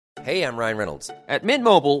Hey, I'm Ryan Reynolds. At Mint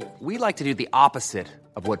Mobile, we like to do the opposite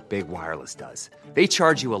of what Big Wireless does. They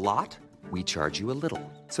charge you a lot, we charge you a little.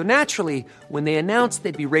 So naturally, when they announced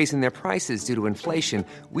they'd be raising their prices due to inflation,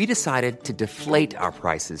 we decided to deflate our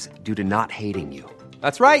prices due to not hating you.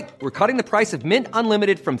 That's right. We're cutting the price of Mint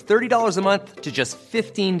Unlimited from $30 a month to just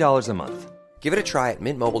 $15 a month. Give it a try at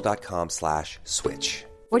mintmobile.com/switch.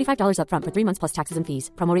 $45 up front for 3 months plus taxes and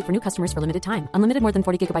fees. Promo rate for new customers for limited time. Unlimited more than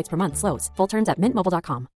 40 gigabytes per month. Slows full terms at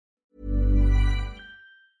mintmobile.com.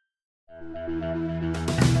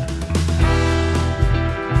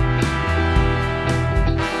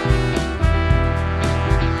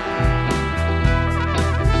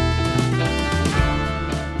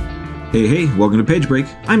 Hey, welcome to Page Break.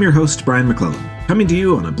 I'm your host, Brian McClellan, coming to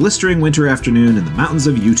you on a blistering winter afternoon in the mountains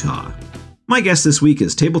of Utah. My guest this week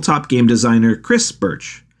is tabletop game designer Chris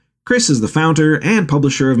Birch. Chris is the founder and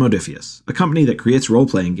publisher of Modiphius, a company that creates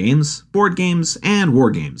role-playing games, board games, and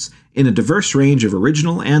war games in a diverse range of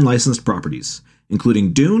original and licensed properties,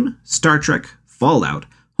 including Dune, Star Trek, Fallout,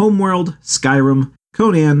 Homeworld, Skyrim,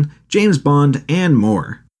 Conan, James Bond, and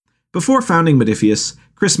more. Before founding Modiphius,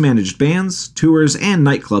 Chris managed bands, tours, and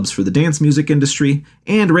nightclubs for the dance music industry,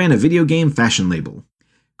 and ran a video game fashion label.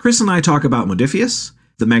 Chris and I talk about Modiphius,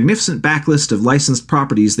 the magnificent backlist of licensed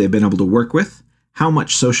properties they've been able to work with, how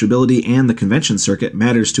much sociability and the convention circuit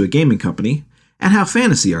matters to a gaming company, and how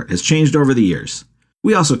fantasy art has changed over the years.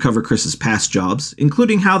 We also cover Chris's past jobs,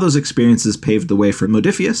 including how those experiences paved the way for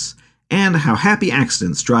Modiphius, and how happy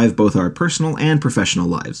accidents drive both our personal and professional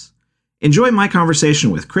lives. Enjoy my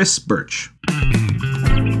conversation with Chris Birch.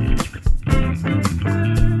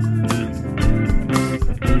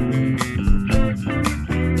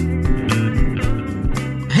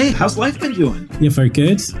 Hey, how's life been doing? Yeah, very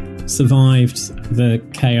good. Survived the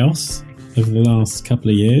chaos of the last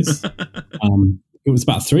couple of years. It was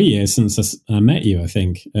about 3 years since I met you, I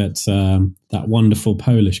think, at that wonderful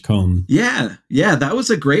Polish con. Yeah, that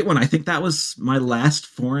was a great one. I think that was my last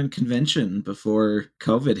foreign convention before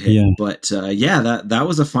COVID hit. Yeah. But that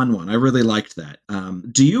was a fun one. I really liked that.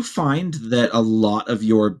 Do you find that a lot of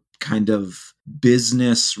your kind of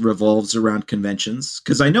business revolves around conventions?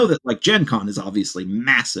 Because I know that like Gen Con is obviously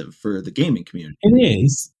massive for the gaming community. It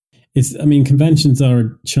is. Conventions are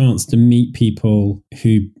a chance to meet people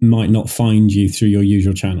who might not find you through your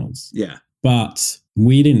usual channels. Yeah. But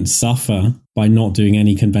we didn't suffer by not doing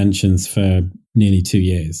any conventions for nearly 2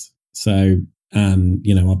 years. So,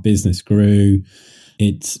 our business grew.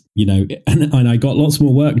 And I got lots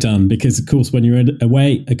more work done because, of course, when you're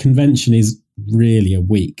away, a convention is really a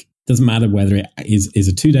week. Doesn't matter whether it is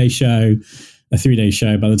a 2-day show, a 3-day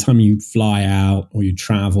show. By the time you fly out or you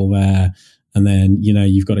travel there, and then,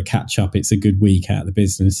 you've got to catch up. It's a good week out of the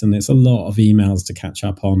business and there's a lot of emails to catch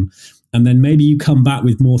up on. And then maybe you come back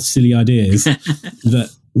with more silly ideas that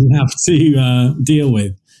you have to deal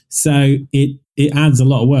with. So it adds a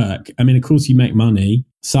lot of work. I mean, of course, you make money.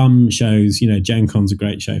 Some shows, Gen Con's a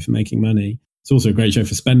great show for making money. It's also a great show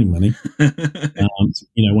for spending money.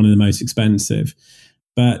 One of the most expensive.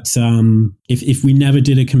 But if we never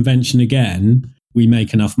did a convention again, we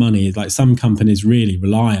make enough money. Like some companies really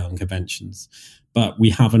rely on conventions, but we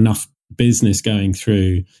have enough business going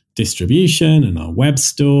through distribution and our web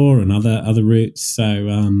store and other routes.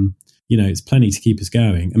 So, it's plenty to keep us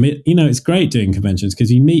going. I mean, it's great doing conventions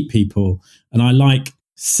because you meet people, and I like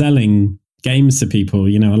selling games to people.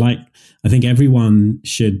 I think everyone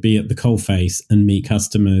should be at the coalface and meet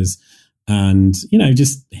customers and,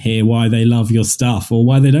 just hear why they love your stuff or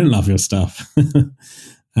why they don't love your stuff.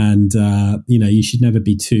 And, you should never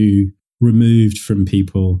be too removed from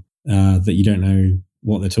people that you don't know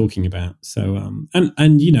what they're talking about. So,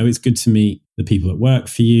 it's good to meet the people that work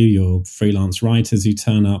for you, your freelance writers who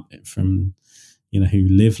turn up from, who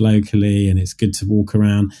live locally. And it's good to walk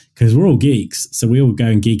around because we're all geeks. So we all go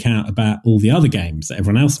and geek out about all the other games that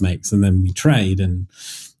everyone else makes. And then we trade and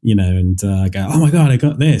go, oh my God, I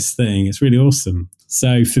got this thing. It's really awesome.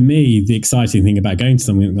 So for me, the exciting thing about going to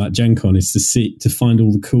something like Gen Con is to find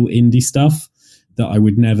all the cool indie stuff that I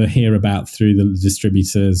would never hear about through the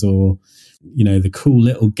distributors or, the cool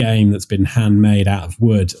little game that's been handmade out of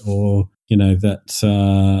wood or,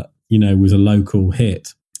 that, was a local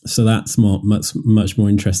hit. So that's much more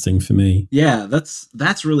interesting for me. Yeah,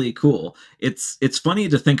 that's really cool. It's funny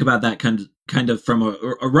to think about that kind of from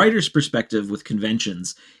a writer's perspective with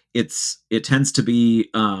conventions. It tends to be,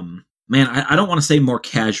 I don't want to say more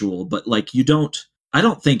casual, but like I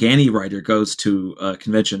don't think any writer goes to a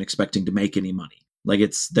convention expecting to make any money. Like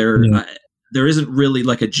there isn't really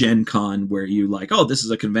like a Gen Con where you like, oh, this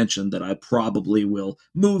is a convention that I probably will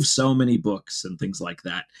move so many books and things like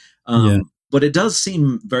that. but it does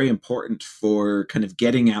seem very important for kind of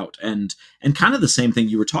getting out and kind of the same thing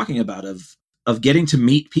you were talking about of getting to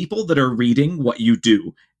meet people that are reading what you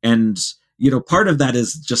do. And, part of that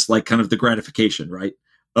is just like kind of the gratification, right?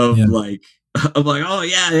 Of like, oh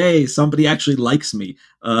yeah, hey, somebody actually likes me,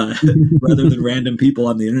 rather than random people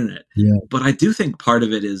on the internet. Yeah. But I do think part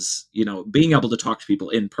of it is, being able to talk to people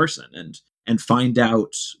in person and find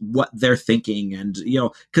out what they're thinking. And,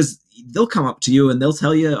 because they'll come up to you and they'll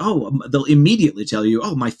tell you, they'll immediately tell you,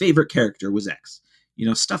 oh, my favorite character was X,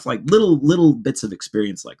 stuff like little bits of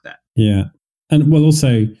experience like that. Yeah. And well,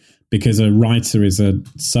 also because a writer is a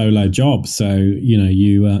solo job. So,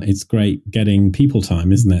 it's great getting people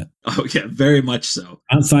time, isn't it? Oh, yeah, very much so.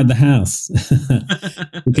 Outside the house.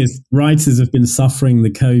 Because writers have been suffering the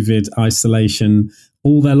COVID isolation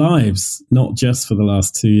all their lives, not just for the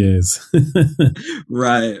last 2 years.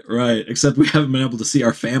 Right. Except we haven't been able to see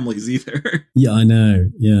our families either. Yeah, I know.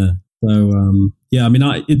 Yeah. So,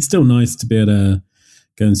 it's still nice to be able to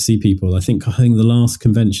go and see people. I think the last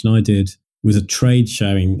convention I did was a trade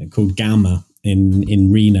showing called Gamma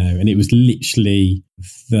in Reno, and it was literally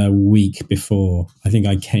the week before I think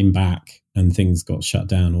I came back and things got shut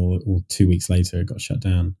down, or 2 weeks later it got shut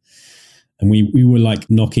down. And we were like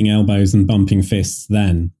knocking elbows and bumping fists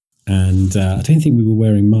then. And I don't think we were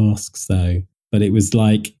wearing masks though, but it was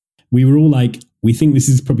like, we were all like, we think this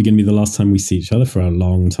is probably going to be the last time we see each other for a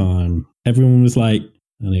long time. Everyone was like,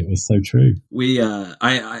 and it was so true.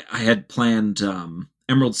 I had planned,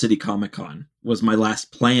 Emerald City Comic Con was my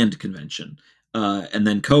last planned convention. And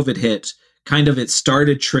then COVID hit. Kind of it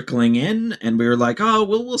started trickling in, and we were like, oh,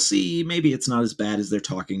 well, we'll see. Maybe it's not as bad as they're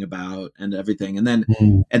talking about and everything. And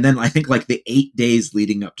then I think like the 8 days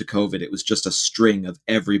leading up to COVID, it was just a string of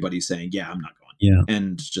everybody saying, yeah, I'm not going. Yeah.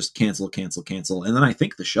 And just cancel. And then I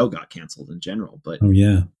think the show got canceled in general. But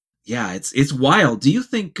yeah, it's wild. Do you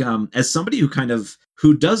think, as somebody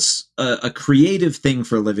who does a creative thing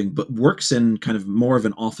for a living, but works in kind of more of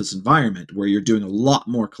an office environment where you're doing a lot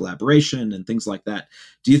more collaboration and things like that,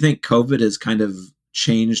 do you think COVID has kind of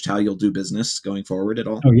changed how you'll do business going forward at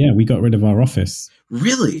all? Oh yeah, we got rid of our office.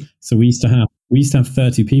 Really? So we used to have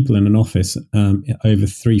 30 people in an office over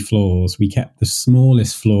 3 floors. We kept the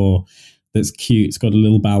smallest floor that's cute. It's got a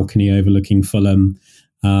little balcony overlooking Fulham.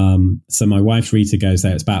 So my wife Rita goes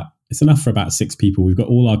there. It's enough for about 6 people. We've got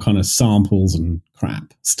all our kind of samples and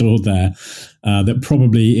crap stored there that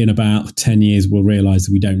probably in about 10 years we'll realize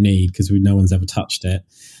that we don't need because no one's ever touched it.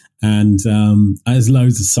 And there's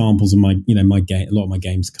loads of samples of a lot of my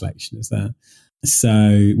games collection is there.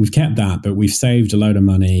 So we've kept that, but we've saved a load of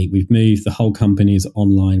money. We've moved the whole company is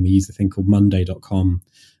online. We use a thing called Monday.com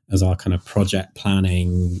as our kind of project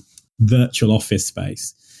planning virtual office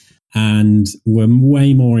space. And we're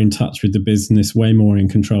way more in touch with the business, way more in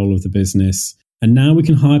control of the business. And now we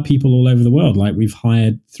can hire people all over the world. Like we've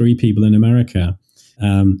hired 3 people in America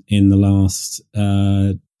in the last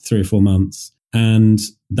 3 or 4 months. And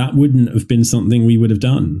that wouldn't have been something we would have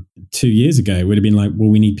done 2 years ago. It would have been like, well,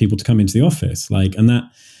 we need people to come into the office. And that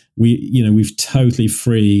we've totally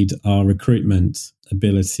freed our recruitment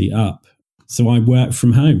ability up. So I work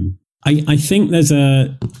from home. I think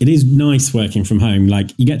it is nice working from home.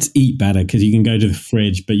 Like you get to eat better because you can go to the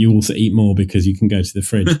fridge, but you also eat more because you can go to the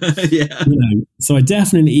fridge. Yeah. So I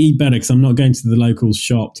definitely eat better because I'm not going to the local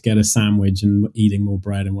shop to get a sandwich and eating more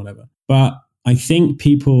bread and whatever. But I think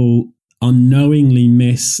people unknowingly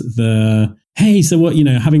miss the, hey, so what,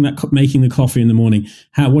 having that, making the coffee in the morning.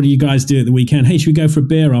 What do you guys do at the weekend? Hey, should we go for a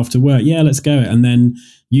beer after work? Yeah, let's go. And then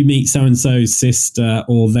you meet so-and-so's sister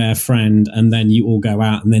or their friend, and then you all go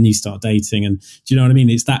out and then you start dating. And do you know what I mean?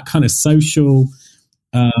 It's that kind of social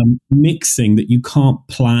mixing that you can't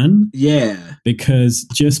plan. Yeah. Because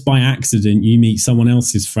just by accident, you meet someone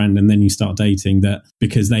else's friend and then you start dating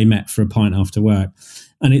because they met for a pint after work.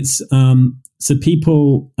 And it's, so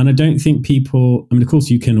people, and I don't think people, of course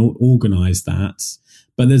you can organize that,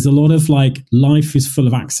 but there's a lot of life is full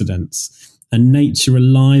of accidents. And nature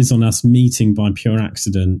relies on us meeting by pure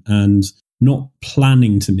accident and not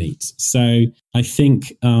planning to meet. So I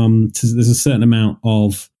think there's a certain amount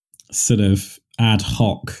of sort of ad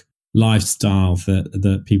hoc lifestyle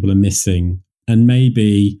that people are missing. And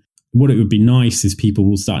maybe what it would be nice is people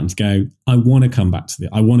will starting to go, I want to come back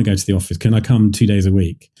I want to go to the office. Can I come 2 days a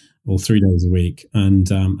week or 3 days a week?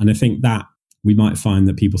 And I think that we might find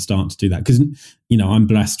that people start to do that because, I'm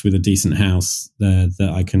blessed with a decent house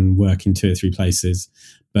that I can work in 2 or 3 places.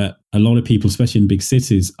 But a lot of people, especially in big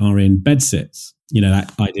cities, are in bed sits.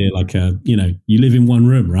 That idea you live in one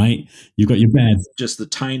room, right? You've got your bed. Just the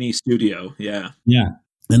tiny studio. Yeah. Yeah.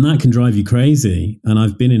 And that can drive you crazy. And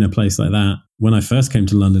I've been in a place like that when I first came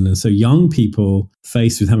to London. And so young people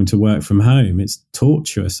faced with having to work from home, it's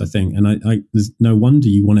torturous, I think. And I there's no wonder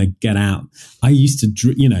you want to get out. I used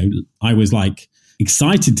to, I was like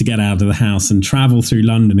excited to get out of the house and travel through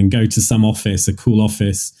London and go to some office, a cool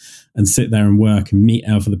office, and sit there and work and meet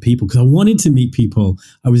other people because I wanted to meet people.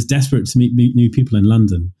 I was desperate to meet new people in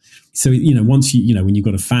London. So, once when you've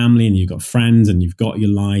got a family and you've got friends and you've got your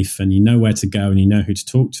life and you know where to go and you know who to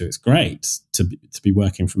talk to, it's great to be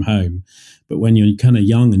working from home. But when you're kind of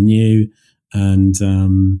young and new and,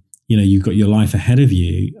 you've got your life ahead of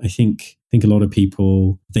you, I think a lot of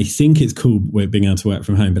people, they think it's cool being able to work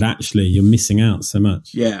from home, but actually you're missing out so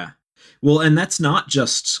much. Yeah. Well, and that's not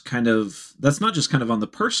just kind of on the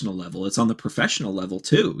personal level. It's on the professional level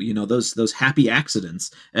too. Those happy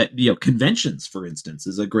accidents at, conventions, for instance,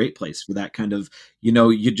 is a great place for that kind of,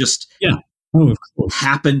 you just of course.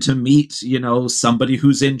 happen to meet, somebody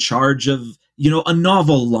who's in charge of, a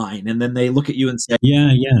novel line. And then they look at you and say,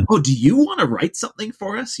 oh, do you want to write something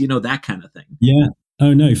for us? That kind of thing. Yeah.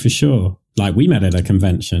 Oh, no, for sure. Like we met at a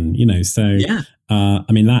convention, so, yeah.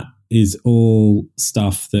 That is all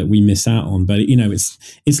stuff that we miss out on. But,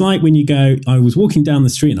 it's like when you go, I was walking down the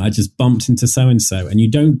street and I just bumped into so-and-so, and you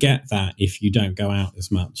don't get that if you don't go out as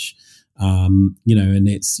much, and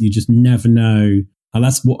you just never know. And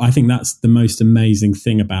that's what I think that's the most amazing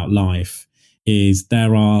thing about life is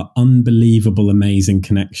there are unbelievable, amazing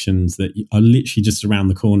connections that are literally just around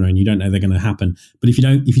the corner and you don't know they're going to happen. But if you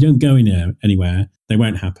don't go anywhere, they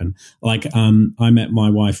won't happen. Like, I met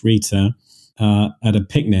my wife, Rita, at a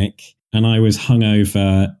picnic, and I was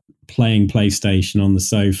hungover playing PlayStation on the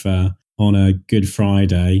sofa on a Good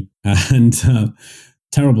Friday, and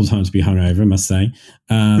terrible time to be hungover, I must say.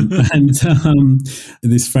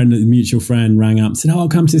 This friend, a mutual friend, rang up and said, "Oh, I'll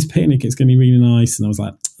come to this picnic. It's going to be really nice." And I was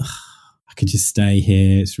like, I could just stay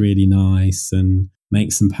here. It's really nice, and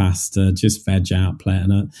make some pasta, just veg out, play it.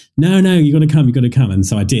 And no, you got to come. And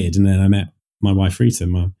so I did. And then I met my wife, Rita,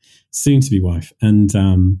 my soon-to-be wife. And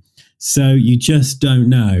so you just don't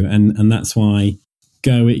know. And that's why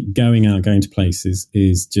going out, going to places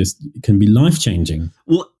is just can be life-changing.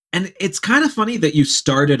 Well, and it's kind of funny that you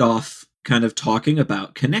started off kind of talking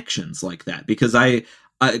about connections like that, because I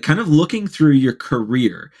kind of looking through your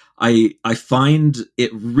career, I find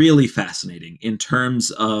it really fascinating in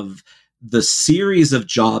terms of the series of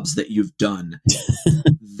jobs that you've done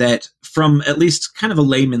that, from at least kind of a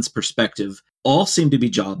layman's perspective, all seem to be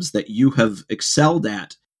jobs that you have excelled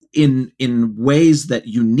at in ways that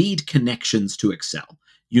you need connections to excel.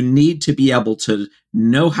 You need to be able to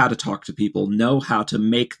know how to talk to people, know how to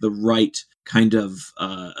make the right kind of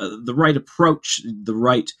the right approach, the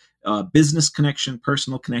right business connection,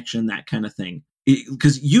 personal connection, that kind of thing.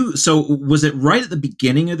 So was it right at the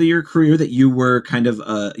beginning of your career that you were kind of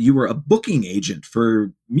you were a booking agent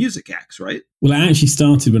for music acts, right? Well, I actually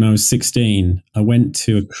started when I was 16. I went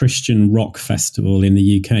to a Christian rock festival in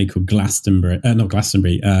the UK called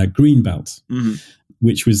Greenbelt, Mm-hmm.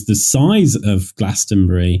 which was the size of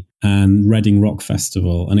Glastonbury and Reading Rock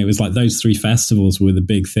Festival. And it was like those three festivals were the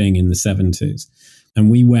big thing in the 70s. And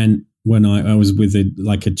we went when I was with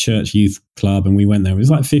a church youth club, and we went there. It was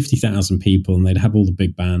like 50,000 people, and they'd have all the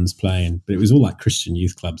big bands playing, but it was all like Christian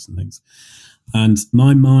youth clubs and things. And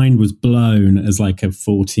my mind was blown as like a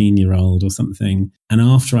 14-year-old or something. And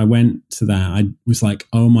after I went to that, I was like,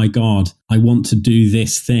 oh my God, I want to do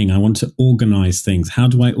this thing. I want to organize things. How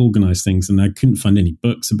do I organize things? And I couldn't find any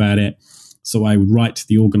books about it. So I would write to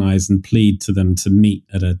the organizers and plead to them to meet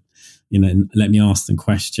at and let me ask them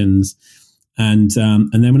questions. And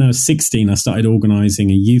then when I was 16, I started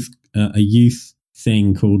organizing a youth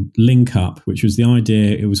thing called Link Up, which was the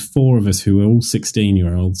idea. It was 4 of us who were all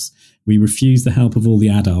 16-year-olds. We refused the help of all the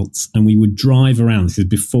adults, and we would drive around. This is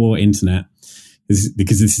before internet,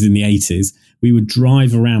 because this is in the 80s. We would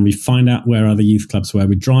drive around. We'd find out where other youth clubs were.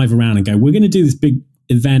 We'd drive around and go, we're going to do this big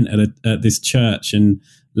event at this church in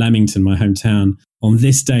Leamington, my hometown, on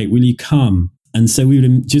this date. Will you come? And so we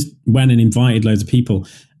would just went and invited loads of people.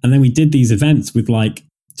 And then we did these events with like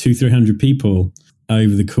 200-300 people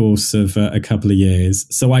over the course of a couple of years.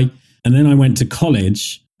 And then I went to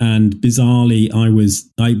college, and bizarrely, I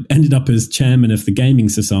ended up as chairman of the Gaming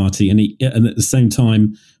Society, and at the same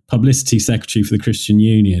time, publicity secretary for the Christian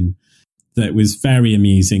Union. That was very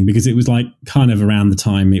amusing because it was like kind of around the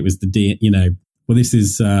time it was this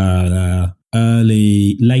is late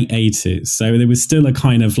 80s. So there was still a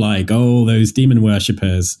kind of like, oh, those demon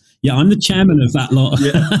worshippers. Yeah, I'm the chairman of that lot.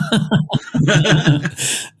 Yeah.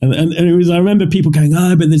 and it was, I remember people going,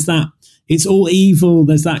 oh, but there's that, it's all evil.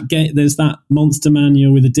 There's that monster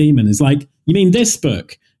manual with a demon. It's like, you mean this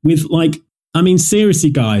book with like, I mean,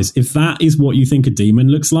 seriously, guys, if that is what you think a demon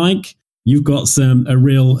looks like, you've got a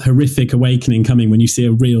real horrific awakening coming when you see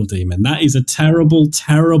a real demon. That is a terrible,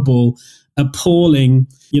 terrible, appalling,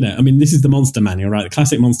 I mean, this is the Monster Manual, right? The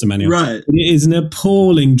classic Monster Manual. Right. It is an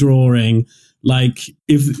appalling drawing. Like,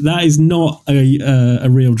 if that is not a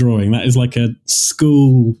real drawing, that is like a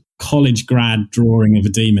school, college grad drawing of a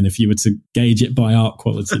demon if you were to gauge it by art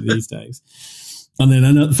quality these days. And then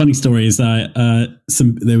another funny story is that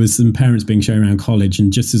there was some parents being shown around college,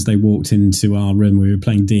 and just as they walked into our room, we were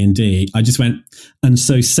playing D&D, I just went, and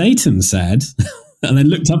so Satan said, and then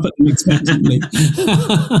looked up at them expectantly.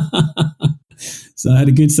 So I had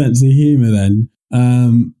a good sense of humour then.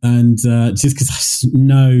 Just because I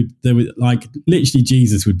know there was, like, literally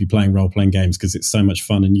Jesus would be playing role-playing games because it's so much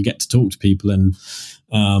fun and you get to talk to people and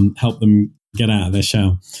help them get out of their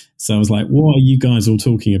shell. So I was like, what are you guys all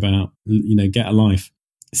talking about? Get a life.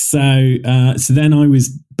 So then I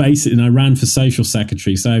was and I ran for social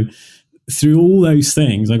secretary. So through all those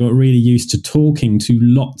things, I got really used to talking to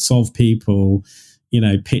lots of people,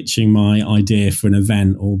 pitching my idea for an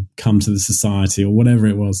event or come to the society or whatever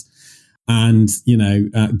it was. And,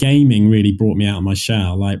 gaming really brought me out of my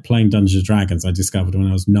shell. Like playing Dungeons and Dragons, I discovered when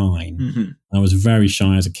I was 9. Mm-hmm. I was very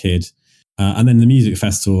shy as a kid. And then the music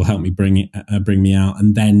festival helped me bring me out.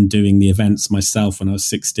 And then doing the events myself when I was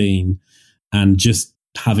 16 and just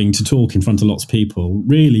having to talk in front of lots of people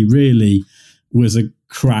really, really was a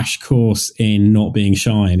crash course in not being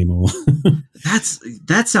shy anymore.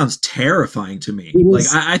 That sounds terrifying to me. Like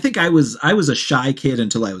I think I was a shy kid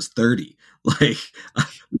until I was 30. Like,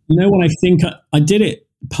 what I think I did it.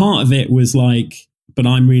 Part of it was like, but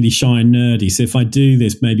I'm really shy and nerdy. So if I do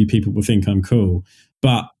this, maybe people will think I'm cool.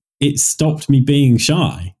 But it stopped me being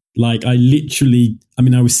shy. Like I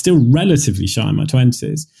was still relatively shy in my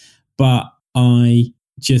 20s, but I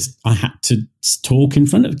had to talk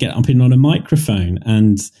get up in on a microphone.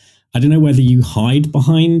 And I don't know whether you hide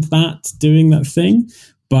behind that, doing that thing,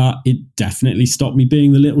 but it definitely stopped me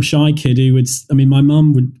being the little shy kid who my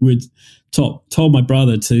mum would told my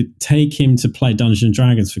brother to take him to play Dungeons and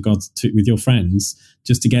Dragons with your friends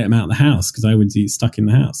just to get him out of the house because I would be stuck in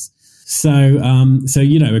the house. So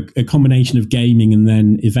a combination of gaming and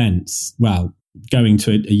then events. Well, going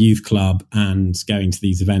to a youth club and going to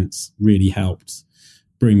these events really helped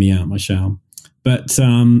bring me out of my shell. But so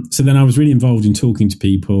then I was really involved in talking to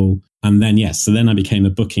people, and then so then I became a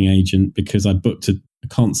booking agent because I booked a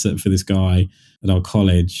concert for this guy at our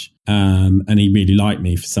college, and he really liked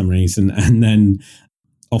me for some reason, and then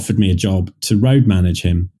offered me a job to road manage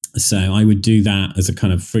him. So I would do that as a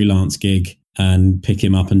kind of freelance gig and pick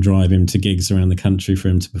him up and drive him to gigs around the country for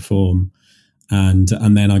him to perform. And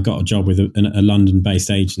then I got a job with a London-based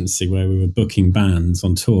agency where we were booking bands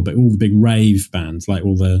on tour, but all the big rave bands, like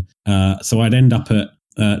all the. So I'd end up at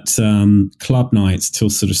club nights till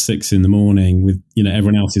sort of 6 a.m. with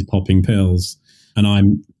everyone else is popping pills, and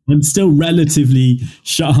I'm still relatively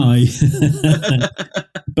shy.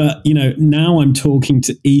 But now I'm talking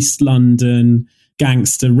to East London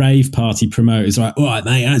gangster rave party promoters, like, all right,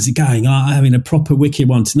 mate, how's it going? I'm having a proper wicked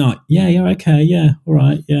one tonight. Yeah, okay, yeah, all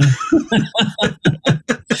right, yeah.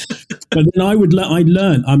 But then I'd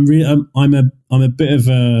learn. I'm a bit of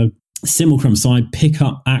a simulacrum, so I pick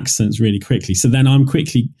up accents really quickly. So then I'm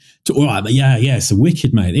quickly all right, but yeah, it's a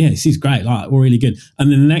wicked, mate. Yeah, this is great, like, we're really good.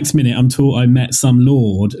 And then the next minute I'm taught I met some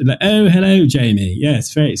lord, like, oh, hello, Jamie. Yeah,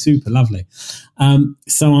 it's very super lovely.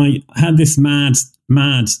 So I had this mad,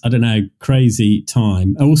 I don't know, crazy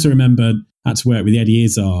time. I also remember I had to work with Eddie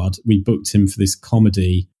Izzard. We booked him for this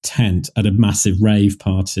comedy tent at a massive rave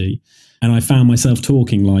party. And I found myself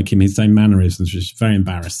talking like him, his same mannerisms, which was very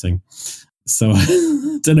embarrassing. So I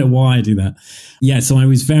don't know why I do that. Yeah, so I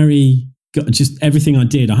was just everything I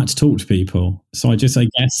did, I had to talk to people. So I guess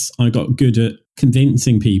I got good at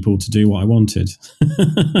convincing people to do what I wanted.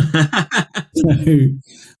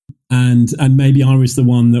 And maybe I was the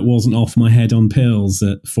one that wasn't off my head on pills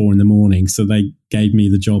at 4 a.m. So they gave me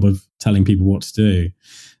the job of telling people what to do.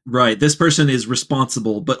 Right. This person is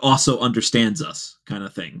responsible, but also understands us, kind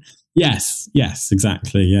of thing. Yes,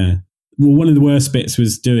 exactly. Yeah. Well, one of the worst bits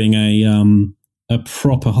was doing a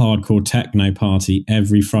proper hardcore techno party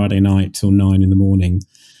every Friday night till 9 a.m.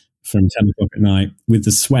 from 10 o'clock at night with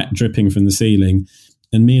the sweat dripping from the ceiling.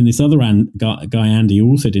 And me and this other guy, Andy, who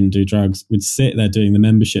also didn't do drugs, would sit there doing the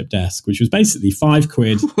membership desk, which was basically £5,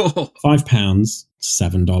 £5,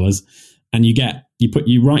 $7. And you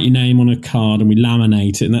write your name on a card and we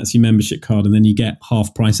laminate it, and that's your membership card. And then you get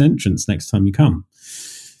half price entrance next time you come.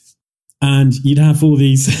 And you'd have all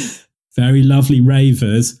these very lovely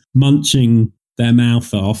ravers munching their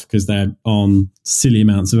mouth off because they're on silly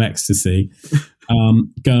amounts of ecstasy.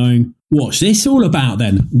 going, what's this all about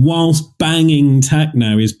then? Whilst banging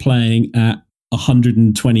techno is playing at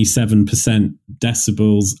 127%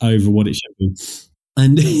 decibels over what it should be.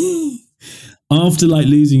 And after like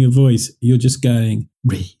losing your voice, you're just going,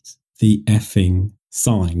 read the effing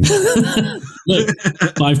sign. Look,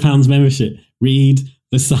 £5 membership, read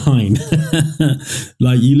the sign.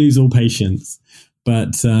 Like you lose all patience.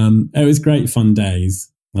 But it was great fun days.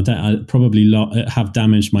 I probably have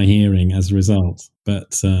damaged my hearing as a result,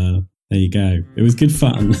 but there you go. It was good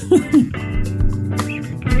fun.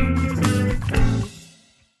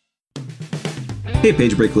 Hey,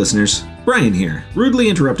 Page Break listeners. Brian here, rudely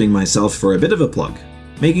interrupting myself for a bit of a plug.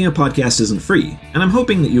 Making a podcast isn't free, and I'm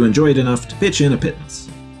hoping that you enjoy it enough to pitch in a pittance.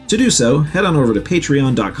 To do so, head on over to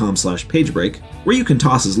patreon.com/pagebreak, where you can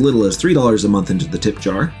toss as little as $3 a month into the tip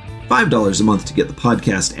jar, $5 a month to get the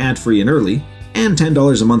podcast ad-free and early, and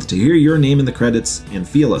 $10 a month to hear your name in the credits and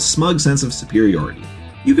feel a smug sense of superiority.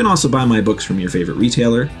 You can also buy my books from your favorite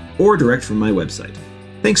retailer, or direct from my website.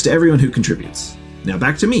 Thanks to everyone who contributes. Now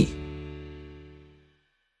back to me.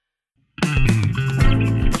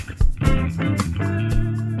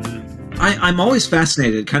 I'm always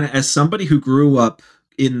fascinated, kind of as somebody who grew up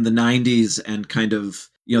in the 90s and kind of,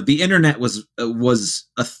 you know, the internet was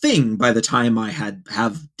a thing by the time I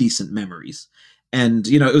have decent memories. And,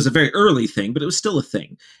 you know, it was a very early thing, but it was still a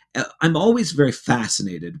thing. I'm always very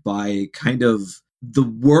fascinated by kind of the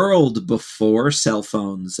world before cell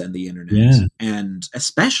phones and the internet. Yeah. And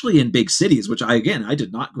especially in big cities, which I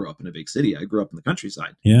did not grow up in a big city. I grew up in the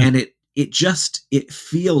countryside. Yeah. And it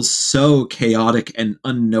feels so chaotic and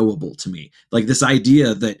unknowable to me. Like this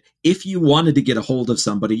idea that if you wanted to get a hold of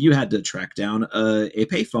somebody, you had to track down a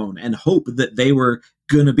payphone and hope that they were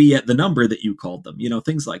going to be at the number that you called them, you know,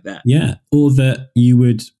 things like that. Yeah. Or that you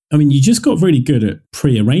would, I mean, you just got really good at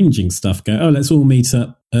pre-arranging stuff. Go, oh, let's all meet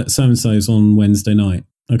up at so-and-so's on Wednesday night.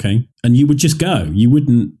 Okay. And you would just go. You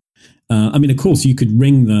wouldn't, I mean, of course you could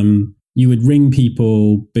ring them. You would ring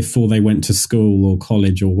people before they went to school or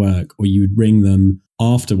college or work, or you would ring them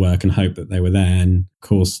after work and hope that they were there. And of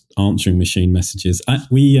course, answering machine messages.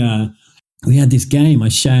 We had this game. I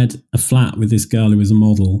shared a flat with this girl who was a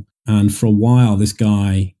model. And for a while, this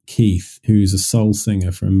guy, Keith, who's a soul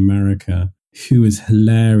singer from America, who is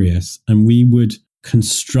hilarious. And we would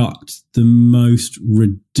construct the most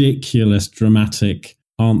ridiculous, dramatic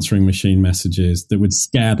answering machine messages that would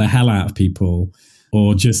scare the hell out of people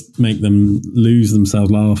or just make them lose themselves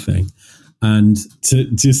laughing. And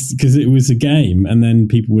just because it was a game, and then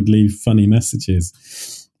people would leave funny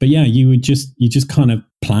messages. But yeah, you just kind of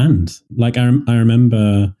planned. Like I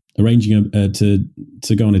remember arranging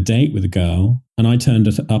to go on a date with a girl, and I turned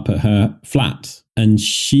up at her flat, and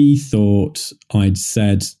she thought I'd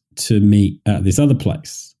said to meet at this other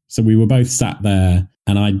place. So we were both sat there,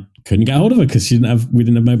 and I couldn't get hold of her because we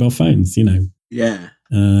didn't have mobile phones, you know. Yeah.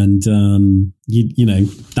 And you know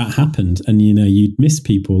that happened, and you know you'd miss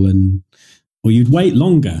people, or you'd wait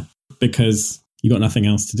longer because you got nothing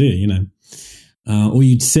else to do, you know. Or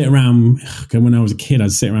you'd sit around. When I was a kid,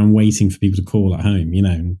 I'd sit around waiting for people to call at home, you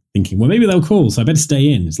know, and thinking, well, maybe they'll call, so I better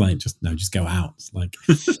stay in. It's like, just go out. It's like,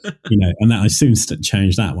 you know, and that I soon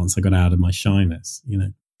changed that once I got out of my shyness, you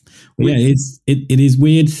know. But yeah, it is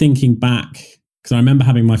weird thinking back, because I remember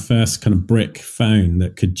having my first kind of brick phone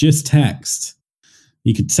that could just text.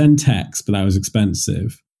 You could send text, but that was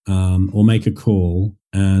expensive, or make a call.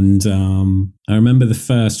 And I remember the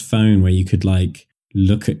first phone where you could like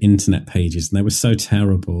look at internet pages, and they were so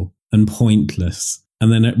terrible and pointless.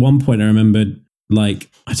 And then at one point I remembered, like,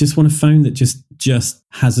 I just want a phone that just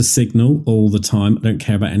has a signal all the time. I don't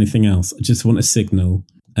care about anything else. I just want a signal,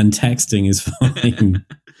 and texting is fine.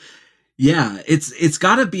 Yeah, it's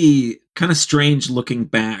got to be kind of strange looking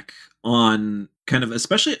back on kind of,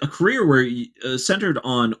 especially a career where centered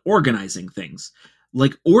on organizing things.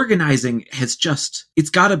 Like organizing it's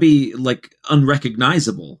got to be like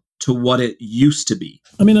unrecognizable to what it used to be.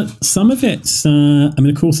 I mean, some of it's,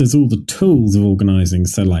 of course, there's all the tools of organizing.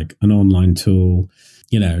 So like an online tool,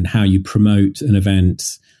 you know, and how you promote an event,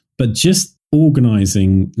 but just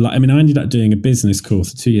organizing. Like, I mean, I ended up doing a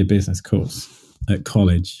 2-year business course at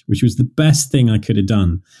college, which was the best thing I could have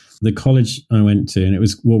done. The college I went to, and it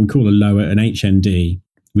was what we call an HND,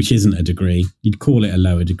 which isn't a degree. You'd call it a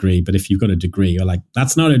lower degree, but if you've got a degree, you're like,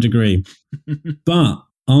 that's not a degree. But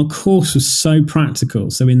our course was so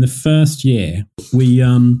practical. So in the first year, we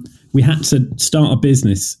had to start a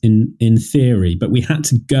business in theory, but we had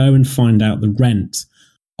to go and find out the rent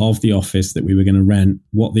of the office that we were going to rent,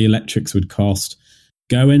 what the electrics would cost,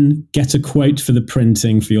 go and get a quote for the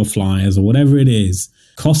printing for your flyers or whatever it is,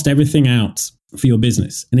 cost everything out for your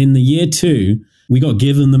business. And in the year 2, we got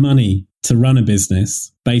given the money to run a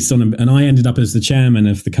business based on, and I ended up as the chairman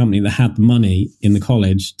of the company that had the money in the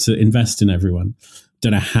college to invest in everyone.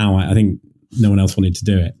 Don't know how, I think no one else wanted to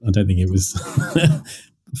do it. I don't think it was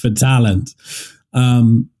for talent.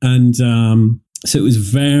 So it was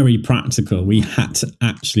very practical. We had to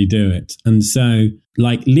actually do it. And so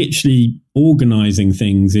like literally organizing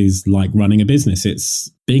things is like running a business. It's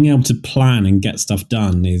being able to plan and get stuff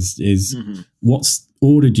done is what's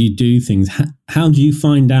order do you do things? How do you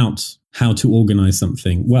find out how to organize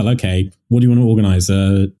something? Well, okay, what do you want to organize?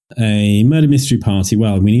 A murder mystery party.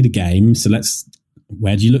 Well, we need a game. So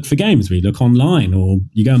where do you look for games? We look online, or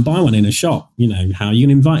you go and buy one in a shop. You know, how are you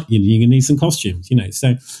going to invite, you're going to need some costumes, you know.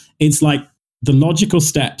 So it's like the logical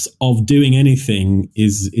steps of doing anything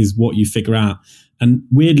is what you figure out. And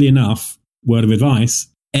weirdly enough, word of advice,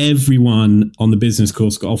 everyone on the business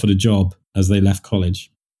course got offered a job as they left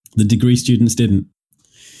college. The degree students didn't.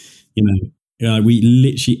 You know, we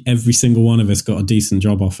literally, every single one of us got a decent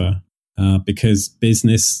job offer because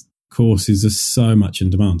business courses are so much in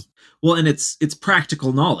demand. Well, and it's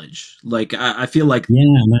practical knowledge. Like I feel like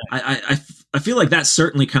I feel like that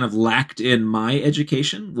certainly kind of lacked in my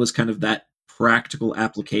education, was kind of that practical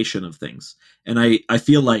application of things. And I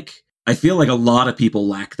feel like a lot of people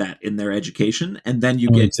lack that in their education. And then you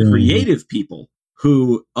get creative people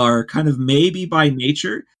who are kind of maybe by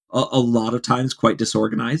nature a lot of times quite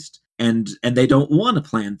disorganized, and they don't want to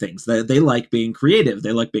plan things. They like being creative.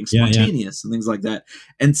 They like being spontaneous and things like that.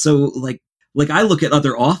 And so like I look at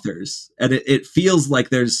other authors, and it feels like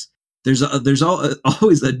there's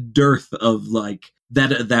always a dearth of like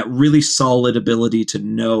that really solid ability to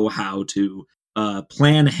know how to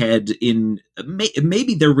plan ahead. In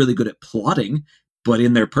maybe they're really good at plotting, but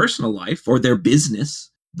in their personal life or their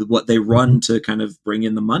business, what they run to kind of bring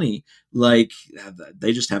in the money, like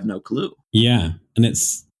they just have no clue. Yeah, and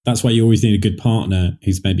that's why you always need a good partner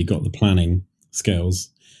who's maybe got the planning skills.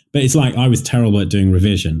 But it's like I was terrible at doing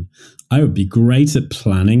revision. I would be great at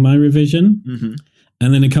planning my revision. Mm-hmm.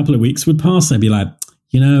 And then a couple of weeks would pass. I'd be like,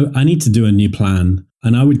 I need to do a new plan.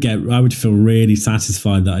 And I would feel really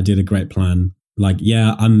satisfied that I did a great plan. Like,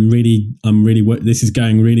 yeah, I'm really, this is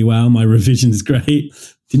going really well. My revision's great.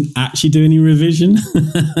 Didn't actually do any revision.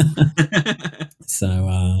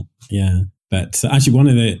 So, yeah. But actually one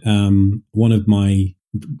of my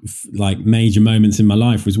like major moments in my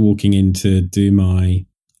life was walking in to do my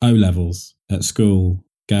O-levels at school,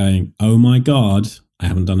 going, oh my God, I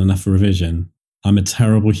haven't done enough revision. I'm a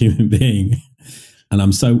terrible human being. And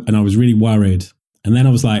I was really worried. And then I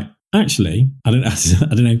was like, actually, I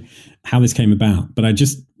don't know how this came about, but I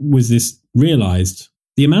just realized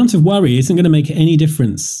the amount of worry isn't going to make any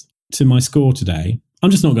difference to my score today. I'm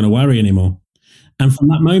just not going to worry anymore. And from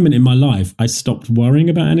that moment in my life, I stopped worrying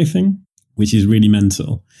about anything, which is really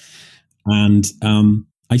mental. And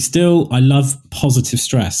I love positive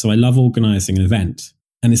stress. So I love organizing an event.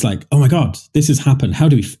 And it's like, oh my God, this has happened.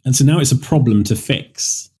 And so now it's a problem to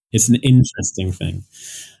fix. It's an interesting thing.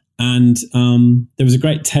 And there was a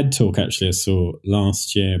great TED talk actually I saw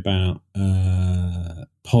last year about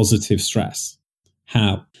positive stress.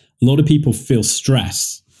 How a lot of people feel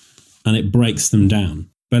stress and it breaks them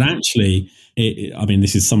down. But actually,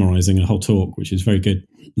 this is summarizing a whole talk, which is very good.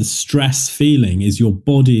 The stress feeling is your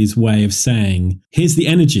body's way of saying, here's the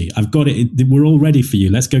energy. I've got it. We're all ready for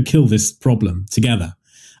you. Let's go kill this problem together.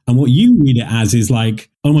 And what you read it as is like,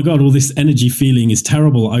 oh my God, all this energy feeling is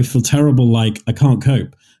terrible. I feel terrible, like I can't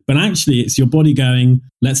cope. But actually, it's your body going,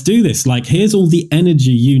 let's do this. Like, here's all the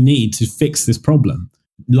energy you need to fix this problem.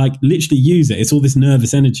 Like, literally use it. It's all this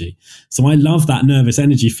nervous energy. So I love that nervous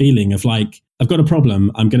energy feeling of like, I've got a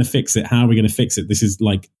problem. I'm going to fix it. How are we going to fix it? This is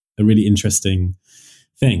like a really interesting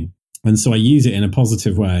thing. And so I use it in a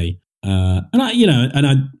positive way.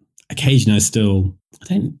 Occasionally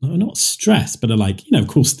I'm not stressed, but of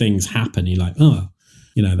course things happen. You're like, oh,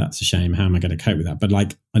 that's a shame. How am I going to cope with that? But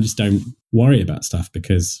like, I just don't worry about stuff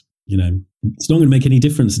because, it's not going to make any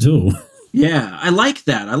difference at all. Yeah, I like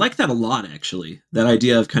that. I like that a lot, actually. That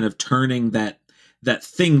idea of kind of turning that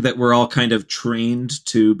thing that we're all kind of trained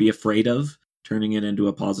to be afraid of, turning it into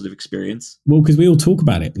a positive experience. Well, because we all talk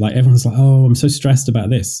about it. Like everyone's like, oh, I'm so stressed about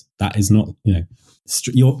this. That is not,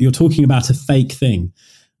 you're talking about a fake thing.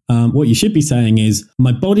 What you should be saying is,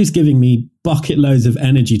 my body's giving me bucket loads of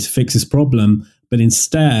energy to fix this problem, but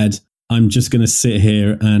instead I'm just going to sit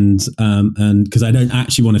here and because I don't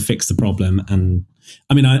actually want to fix the problem. And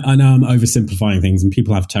I mean, I know I'm oversimplifying things and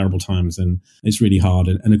people have terrible times and it's really hard.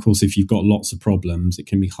 And of course, if you've got lots of problems, it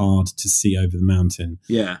can be hard to see over the mountain.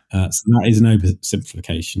 Yeah. So that is an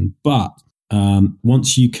oversimplification. But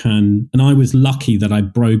once you can, and I was lucky that I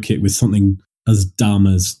broke it with something as dumb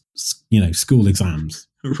as, school exams.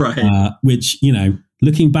 Right. Which,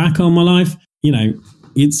 looking back on my life, it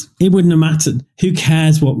wouldn't have mattered. Who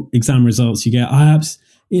cares what exam results you get?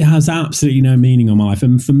 It has absolutely no meaning on my life.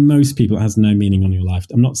 And for most people, it has no meaning on your life.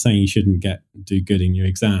 I'm not saying you shouldn't do good in your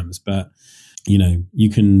exams, but,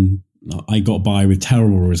 I got by with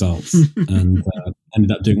terrible results and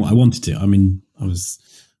ended up doing what I wanted to. I mean, I was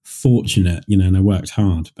fortunate, and I worked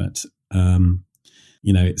hard, but,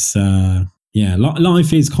 it's,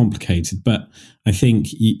 life is complicated, but I think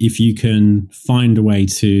if you can find a way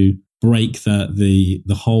to break the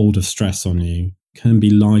hold of stress on you, can be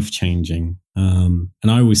life-changing. And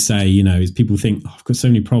I always say, as people think, I've got so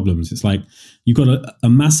many problems. It's like you've got a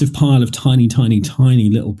massive pile of tiny, tiny, tiny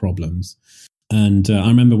little problems. And I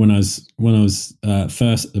remember when I was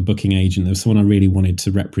first a booking agent, there was someone I really wanted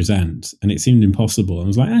to represent, and it seemed impossible. I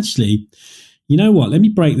was like, actually, you know what? Let me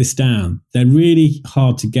break this down. They're really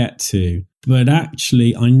hard to get to, but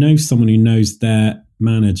actually, I know someone who knows their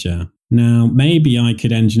manager. Now, maybe I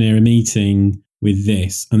could engineer a meeting with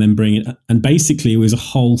this and then bring it. And basically, it was a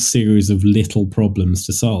whole series of little problems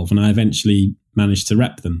to solve. And I eventually managed to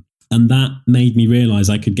rep them. And that made me realize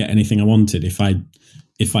I could get anything I wanted if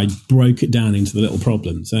I broke it down into the little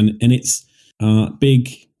problems. And it's big,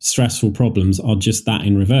 stressful problems are just that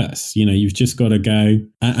in reverse. You've just got to go.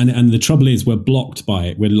 And the trouble is we're blocked by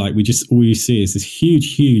it. All you see is this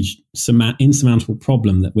huge, huge insurmountable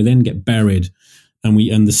problem that we then get buried,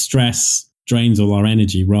 and the stress drains all our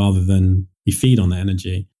energy rather than we feed on that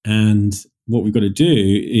energy. And what we've got to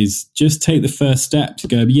do is just take the first step to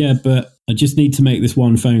go, yeah, but I just need to make this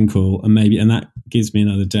one phone call, and that gives me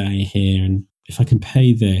another day here. And if I can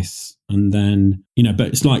pay this, and then, but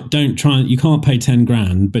it's like, you can't pay 10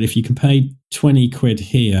 grand, but if you can pay 20 quid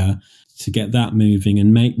here to get that moving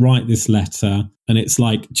and write this letter, and it's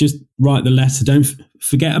like, just write the letter. Don't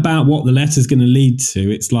forget about what the letter's going to lead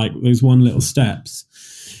to. It's like those one little steps.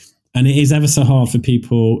 And it is ever so hard for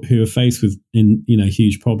people who are faced with,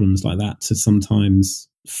 huge problems like that to sometimes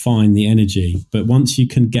find the energy. But once you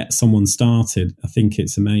can get someone started, I think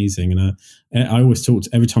it's amazing. And I always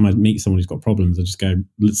every time I meet someone who's got problems, I just go,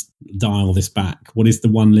 let's dial this back. What is the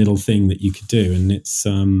one little thing that you could do? And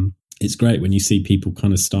it's great when you see people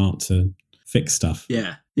kind of start to fix stuff.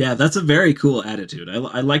 Yeah. Yeah. That's a very cool attitude.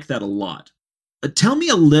 I like that a lot. Tell me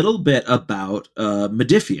a little bit about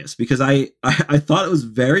Modiphius, because I thought it was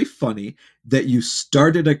very funny that you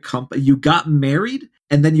started a company, you got married,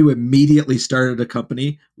 and then you immediately started a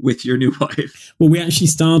company with your new wife. Well, we actually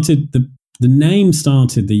started, the name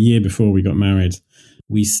started the year before we got married.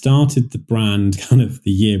 We started the brand kind of the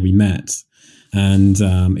year we met. And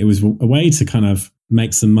it was a way to kind of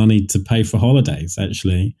make some money to pay for holidays,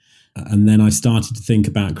 actually. And then I started to think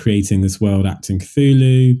about creating this world, Acting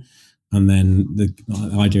Cthulhu. And then the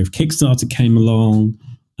idea of Kickstarter came along,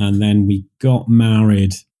 and then we got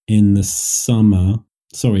married in the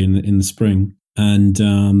spring,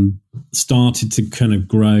 and started to kind of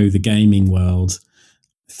grow the gaming world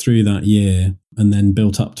through that year, and then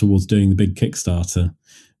built up towards doing the big Kickstarter.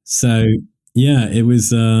 So yeah, it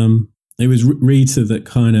was Rita that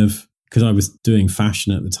kind of, because I was doing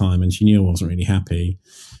fashion at the time, and she knew I wasn't really happy,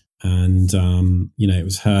 and it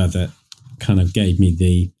was her that kind of gave me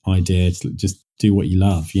the idea to just do what you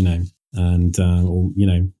love, and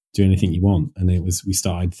do anything you want. And we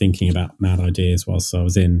started thinking about mad ideas whilst I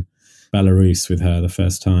was in Belarus with her the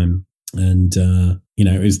first time. And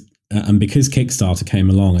it was, and because Kickstarter came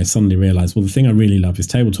along, I suddenly realized, well, the thing I really love is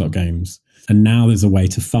tabletop games, and now there's a way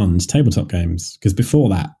to fund tabletop games, because before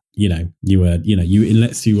that,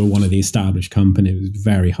 unless you were one of the established companies, it was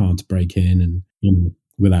very hard to break in and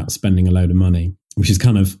without spending a load of money, which is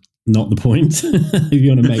kind of not the point if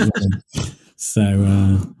you want to make money. So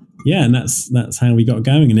and that's how we got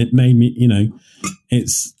going. And it made me,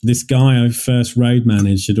 it's this guy I first road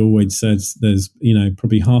managed had always said there's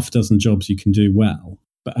probably half a dozen jobs you can do well,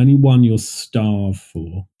 but only one you'll starve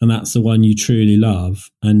for, and that's the one you truly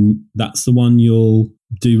love, and that's the one you'll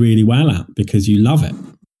do really well at because you love it,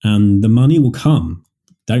 and the money will come.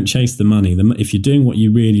 Don't chase the money. If you're doing what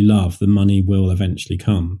you really love, the money will eventually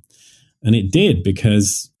come. And it did,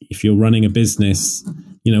 because if you're running a business,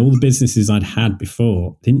 all the businesses I'd had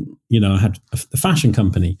before, I had the fashion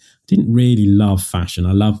company. I didn't really love fashion.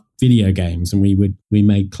 I loved video games, and we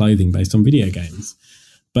made clothing based on video games.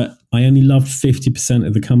 But I only loved 50%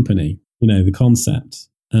 of the company, the concept.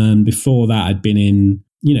 And before that, I'd been in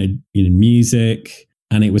music,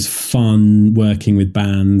 and it was fun working with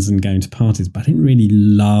bands and going to parties. But I didn't really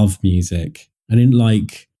love music. I didn't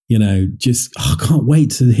like, I can't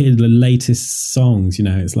wait to hear the latest songs.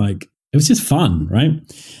 It's like, it was just fun, right?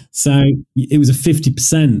 So it was a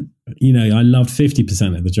 50%, I loved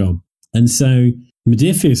 50% of the job. And so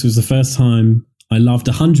Modiphius was the first time I loved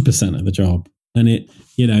 100% of the job. And it,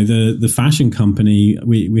 the fashion company,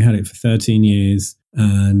 we had it for 13 years.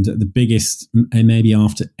 And the biggest, and maybe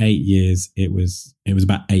after 8 years, it was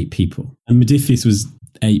about 8 people. And Modiphius was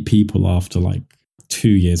 8 people after like 2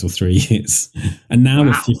 years or 3 years. And now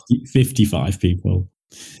we're 55 people.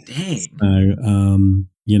 Dang.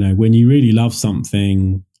 So, when you really love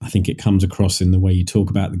something, I think it comes across in the way you talk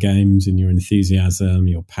about the games and your enthusiasm,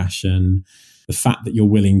 your passion, the fact that you're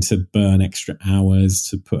willing to burn extra hours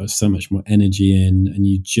to put so much more energy in, and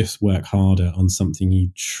you just work harder on something you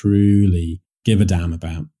truly give a damn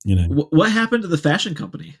about. What happened to the fashion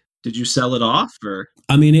company? Did you sell it off, or?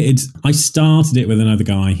 I mean, I started it with another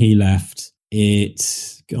guy. He left. It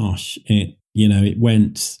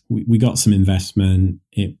went. We got some investment.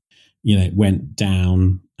 It went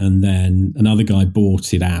down, and then another guy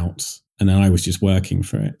bought it out, and then I was just working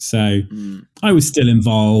for it. So I was still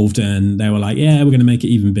involved, and they were like, "Yeah, we're going to make it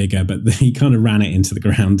even bigger," but he kind of ran it into the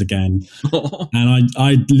ground again. And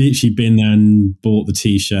I'd literally been there and bought the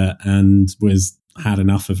T-shirt and had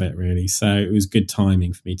enough of it, really. So it was good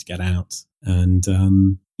timing for me to get out, and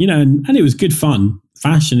and it was good fun.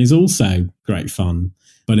 Fashion is also great fun,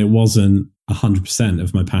 but it wasn't 100%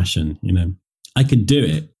 of my passion. I could do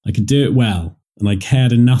it well, and I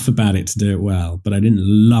cared enough about it to do it well, but I didn't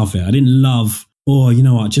love it. I didn't love,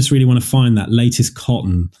 I just really want to find that latest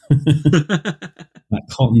cotton, that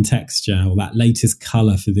cotton texture, or that latest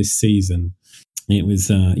color for this season. It was,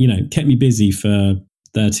 kept me busy for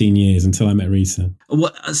 13 years until I met Risa.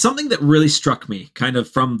 Something that really struck me kind of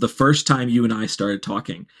from the first time you and I started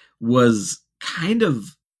talking was kind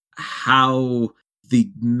of how the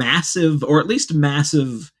massive, or at least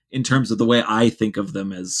massive in terms of the way I think of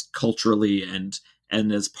them as culturally and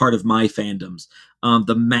as part of my fandoms,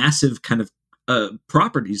 the massive kind of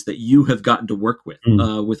properties that you have gotten to work with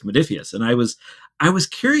Modiphius. And I was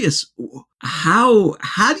curious, how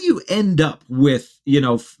do you end up with,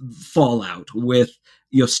 Fallout, with,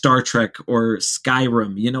 Star Trek or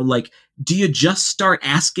Skyrim? Do you just start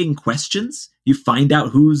asking questions? You find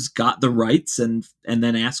out who's got the rights and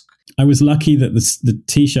then ask. I was lucky that the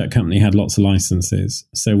T-shirt company had lots of licenses.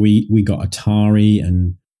 So we got Atari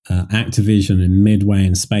and Activision and Midway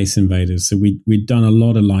and Space Invaders. So we'd done a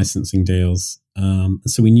lot of licensing deals.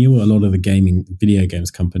 So we knew a lot of the video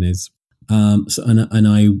games companies. And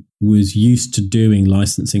I was used to doing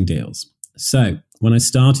licensing deals. So when I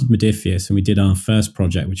started Modiphius and we did our first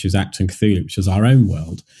project, which was Achtung Cthulhu, which was our own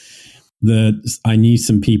world, I knew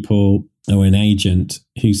some people or an agent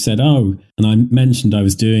who said, and I mentioned I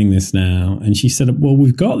was doing this now. And she said, well,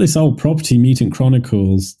 we've got this old property, Mutant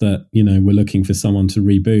Chronicles, that, we're looking for someone to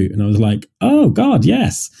reboot. And I was like, oh, God,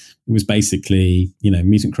 yes. It was basically,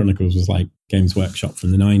 Mutant Chronicles was like Games Workshop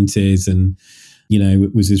from the 90s. And,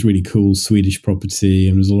 it was this really cool Swedish property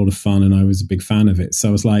and it was a lot of fun. And I was a big fan of it. So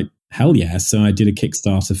I was like, hell yeah. So I did a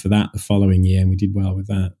Kickstarter for that the following year and we did well with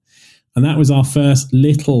that. And that was our first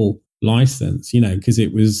little license, because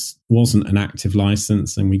it wasn't an active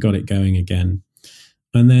license and we got it going again.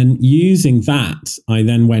 And then using that, I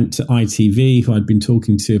then went to ITV, who I'd been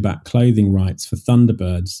talking to about clothing rights for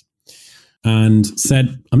Thunderbirds, and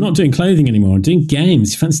said, I'm not doing clothing anymore. I'm doing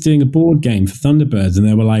games. You fancy doing a board game for Thunderbirds? And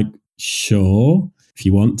they were like, sure, if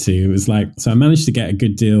you want to. It was like, so I managed to get a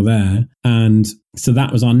good deal there. And so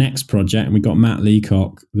that was our next project. And we got Matt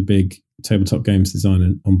Leacock, the big tabletop games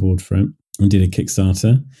designer, on board for it and did a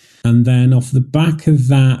Kickstarter. And then off the back of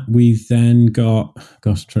that, we then got,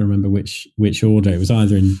 I'm trying to remember which order. It was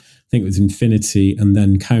either I think it was Infinity and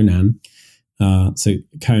then Conan. So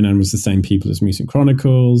Conan was the same people as Mutant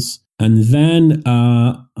Chronicles. And then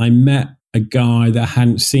I met a guy that I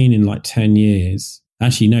hadn't seen in like 10 years.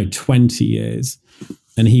 Actually, no, 20 years.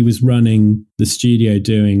 And he was running the studio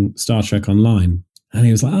doing Star Trek Online. And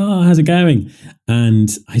he was like, oh, how's it going? And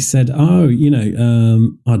I said,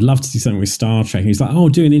 I'd love to do something with Star Trek. And he's like, oh, I'll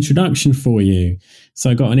do an introduction for you. So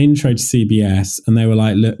I got an intro to CBS and they were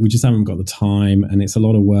like, look, we just haven't got the time and it's a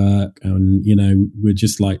lot of work. And, we're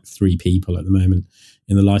just like 3 people at the moment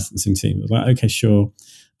in the licensing team. I was like, okay, sure.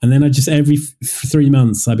 And then I just every 3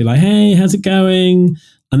 months, I'd be like, hey, how's it going?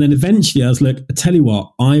 And then eventually I was like, I tell you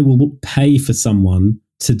what, I will pay for someone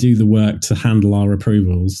to do the work to handle our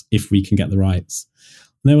approvals if we can get the rights.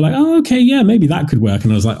 And they were like, oh, okay, yeah, maybe that could work.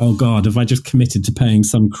 And I was like, oh, God, have I just committed to paying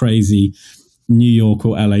some crazy New York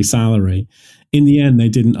or LA salary? In the end, they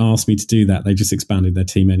didn't ask me to do that. They just expanded their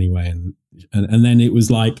team anyway. And then it was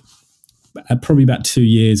like probably about 2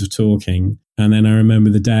 years of talking. And then I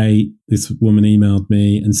remember the day this woman emailed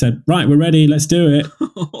me and said, right, we're ready. Let's do it.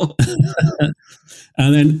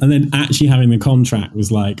 and then actually having the contract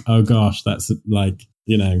was like, oh, gosh, that's like,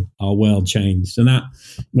 our world changed. And that,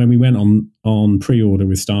 when we went on pre-order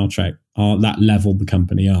with Star Trek, that leveled the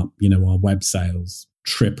company up. Our web sales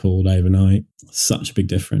tripled overnight. Such a big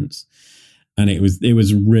difference. And it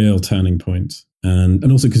was a real turning point.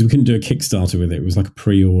 And also because we couldn't do a Kickstarter with it. It was like a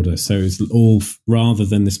pre-order. So it was all, rather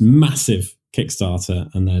than this massive Kickstarter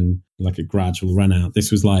and then like a gradual run out,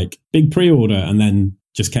 this was like big pre-order and then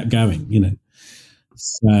just kept going,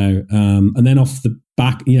 So, and then off the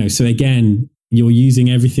back, so again, you're using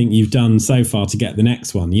everything you've done so far to get the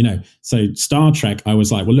next one, So Star Trek, I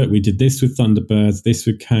was like, well, look, we did this with Thunderbirds, this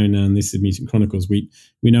with Conan, this is Mutant Chronicles. We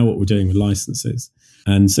know what we're doing with licenses.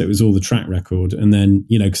 And so it was all the track record. And then,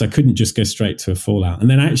 because I couldn't just go straight to a Fallout. And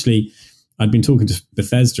then actually, I'd been talking to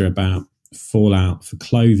Bethesda about Fallout for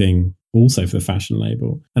clothing, also for the fashion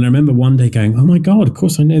label. And I remember one day going, oh my God, of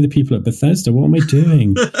course I know the people at Bethesda. What am I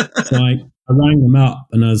doing? So I rang them up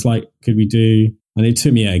and I was like, could we do... And it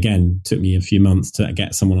took me a few months to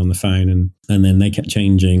get someone on the phone, and then they kept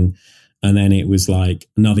changing. And then it was like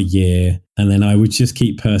another year. And then I would just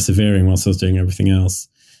keep persevering whilst I was doing everything else.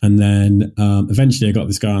 And then eventually I got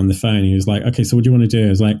this guy on the phone. He was like, okay, so what do you want to do? I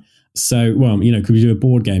was like, could we do a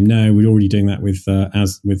board game? No, we're already doing that with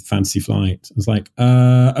Fantasy Flight. I was like,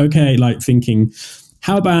 okay, like thinking,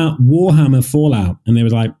 how about Warhammer Fallout? And they were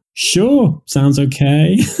like, sure, sounds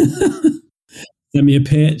okay. Send me a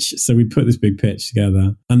pitch. So we put this big pitch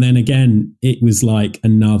together. And then again, it was like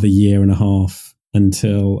another year and a half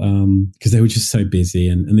until, because they were just so busy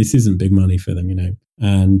and this isn't big money for them,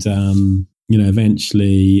 And,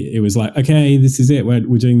 eventually it was like, okay, this is it. We're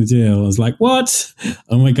doing the deal. I was like, what?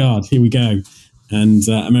 Oh my God, here we go. And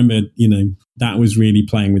I remember, that was really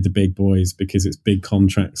playing with the big boys because it's big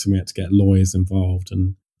contracts and we had to get lawyers involved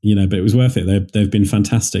and, but it was worth it. They've been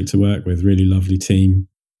fantastic to work with, really lovely team.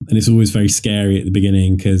 And it's always very scary at the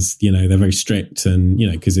beginning because, they're very strict and,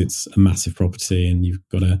 because it's a massive property and you've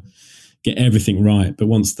got to get everything right. But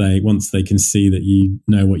once they can see that you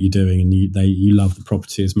know what you're doing and you love the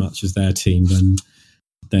property as much as their team,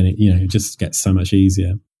 then it just gets so much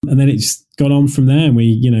easier. And then it just got on from there. And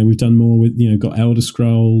we've done more with, got Elder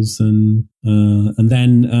Scrolls and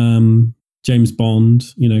then James Bond,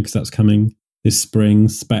 because that's coming this spring,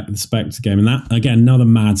 the Spectre game. And that, again, another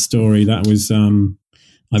mad story. That was,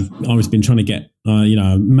 I've always been trying to get,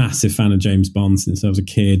 a massive fan of James Bond since I was a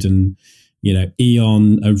kid. And,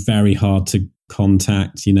 Eon are very hard to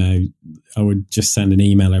contact. I would just send an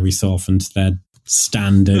email every so often to their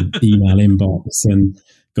standard email inbox and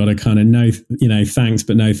got a kind of no, thanks,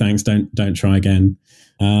 but no thanks, don't try again.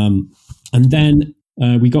 And then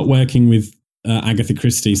we got working with Agatha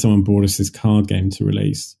Christie. Someone brought us this card game to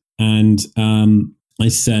release. And I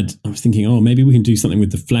was thinking, maybe we can do something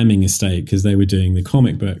with the Fleming estate because they were doing the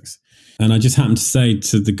comic books. And I just happened to say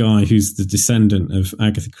to the guy who's the descendant of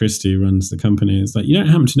Agatha Christie who runs the company, it's like, you don't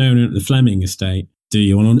happen to know anyone at the Fleming estate, do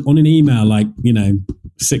you? On an email,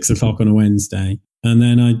 6:00 on a Wednesday. And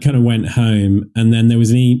then I kind of went home and then there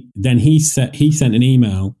was then he sent an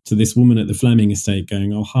email to this woman at the Fleming estate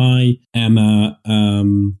going, oh, hi, Emma,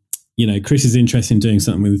 Chris is interested in doing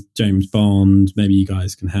something with James Bond. Maybe you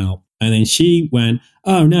guys can help. And then she went,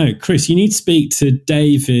 oh, no, Chris, you need to speak to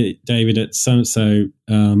David at so-and-so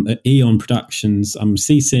at Eon Productions. I'm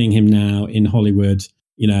CCing him now in Hollywood,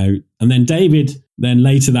 And then David,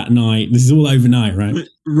 later that night, this is all overnight, right?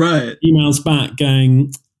 Right. Emails back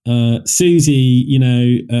going, Susie,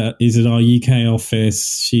 is at our UK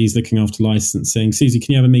office. She's looking after licensing. Susie,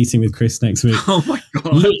 can you have a meeting with Chris next week? Oh, my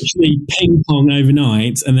God. Literally ping pong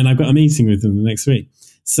overnight. And then I've got a meeting with them the next week.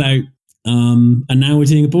 So... and now we're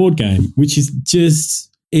doing a board game, which is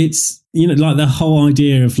just, it's, like the whole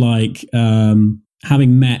idea of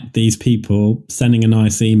having met these people, sending a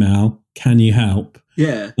nice email, can you help?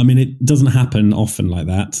 Yeah. I mean, it doesn't happen often like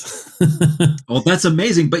that. Well, that's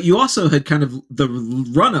amazing. But you also had kind of the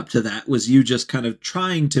run up to that was you just kind of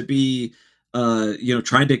trying to be,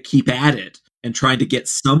 trying to keep at it. And trying to get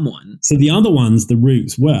someone. So the other ones, the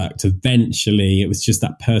routes worked. Eventually, it was just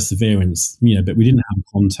that perseverance, but we didn't have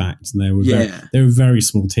contact, and they were a very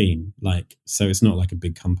small team. So it's not like a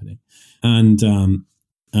big company, and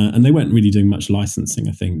they weren't really doing much licensing.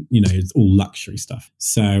 I think it's all luxury stuff.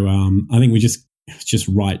 So I think we just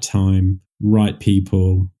right time, right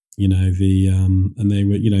people. And they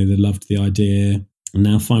were they loved the idea. And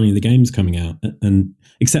now finally the game's coming out, and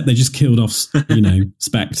except they just killed off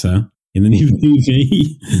Spectre. In the new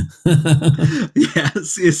movie.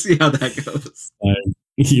 Yes, you see how that goes.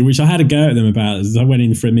 Which I had a go at them about. As I went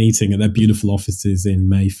in for a meeting at their beautiful offices in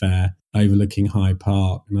Mayfair, overlooking Hyde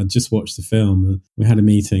Park, and I just watched the film. We had a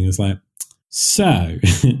meeting. It was like, so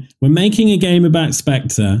we're making a game about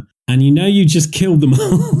Spectre, and you just killed them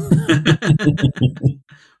all.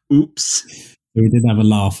 Oops. We did have a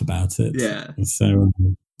laugh about it. Yeah. So,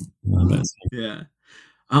 yeah.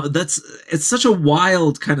 It's such a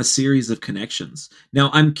wild kind of series of connections. Now,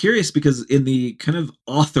 I'm curious because in the kind of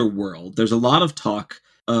author world, there's a lot of talk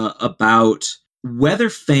about whether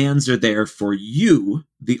fans are there for you,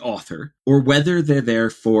 the author, or whether they're there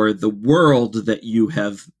for the world that you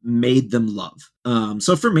have made them love.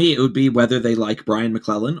 So for me, it would be whether they like Brian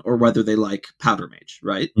McClellan or whether they like Powder Mage,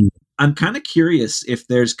 right? Mm-hmm. I'm kind of curious if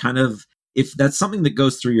there's if that's something that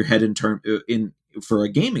goes through your head for a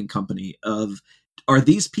gaming company of, are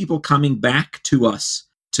these people coming back to us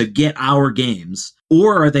to get our games,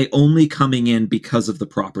 or are they only coming in because of the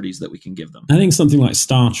properties that we can give them? I think something like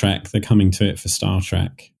Star Trek, they're coming to it for Star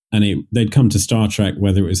Trek, and they'd come to Star Trek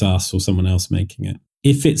whether it was us or someone else making it.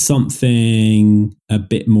 If it's something a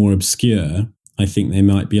bit more obscure, I think they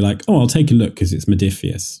might be like, oh, I'll take a look because it's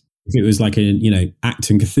Modiphius. If it was like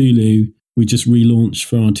Acton Cthulhu, we just relaunched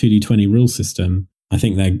for our 2D20 rule system, I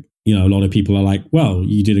think a lot of people are like, well,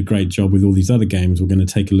 you did a great job with all these other games. We're going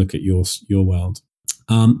to take a look at your world.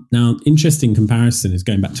 Now, interesting comparison is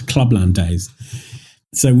going back to Clubland days.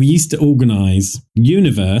 So we used to organize,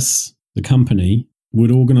 Universe, the company,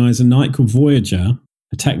 would organize a night called Voyager,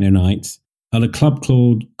 a techno night, at a club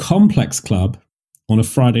called Complex Club on a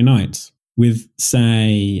Friday night with,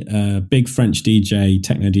 say, a big French DJ,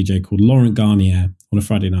 techno DJ called Laurent Garnier on a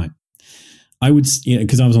Friday night. I would,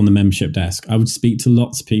 because I was on the membership desk, I would speak to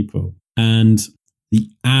lots of people, and the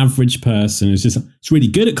average person is it's really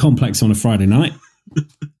good at Complex on a Friday night.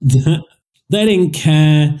 They didn't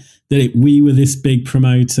care that we were this big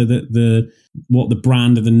promoter, that what the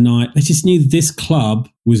brand of the night. They just knew this club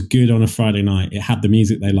was good on a Friday night. It had the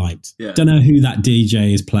music they liked. Yeah. Don't know who that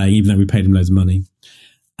DJ is playing, even though we paid him loads of money.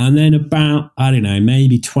 And then about, I don't know,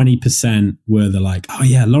 maybe 20% were like, oh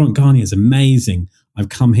yeah, Laurent Garnier is amazing. I've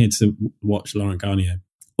come here to watch Laurent Garnier.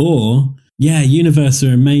 Or, yeah, Universe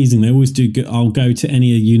are amazing. They always do good. I'll go to any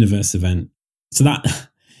Universe event. So that,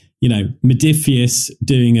 Modiphius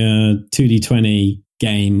doing a 2D20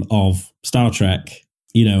 game of Star Trek,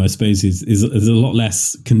 I suppose is a lot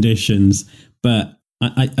less conditions. But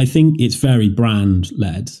I think it's very brand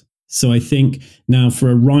led. So I think now for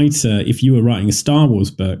a writer, if you were writing a Star Wars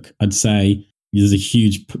book, I'd say there's a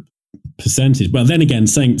huge percentage. Well, then again,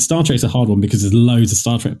 saying Star Trek's a hard one because there's loads of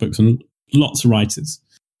Star Trek books and lots of writers.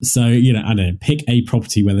 So, I don't know, pick a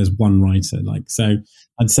property where there's one writer. So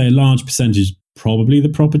I'd say a large percentage, probably the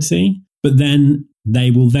property. But then they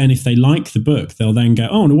will if they like the book, they'll then go,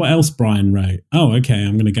 oh, and what else Brian wrote? Oh, okay,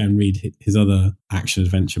 I'm going to go and read his other action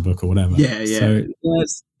adventure book or whatever. Yeah. So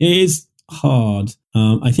it is hard.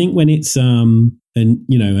 I think when it's not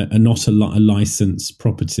a licensed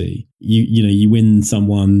property, you win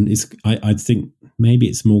someone. I think maybe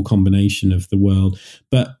it's more combination of the world.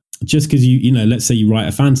 But just because let's say you write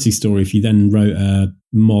a fantasy story, if you then wrote a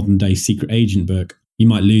modern day secret agent book, you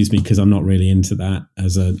might lose me because I'm not really into that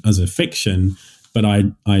as a fiction. But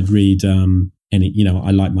I'd read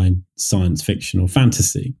I like my science fiction or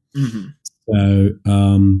fantasy. Mm-hmm. So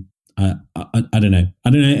I don't know. I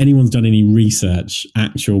don't know anyone's done any research,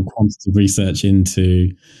 actual quantitative research into,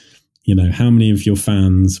 how many of your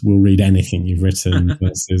fans will read anything you've written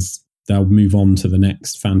versus they'll move on to the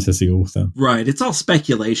next fantasy author. Right. It's all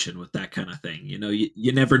speculation with that kind of thing.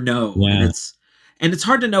 You never know. Yeah. And it's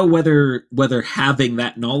hard to know whether having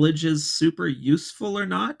that knowledge is super useful or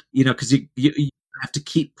not, because you have to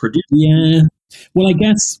keep producing. Yeah. Well, I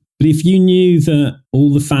guess. But if you knew that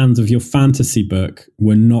all the fans of your fantasy book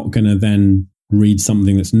were not going to then read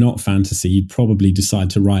something that's not fantasy, you'd probably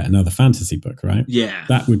decide to write another fantasy book, right? Yeah.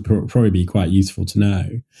 That would probably be quite useful to know.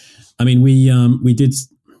 I mean, we did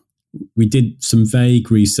some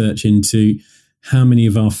vague research into how many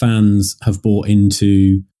of our fans have bought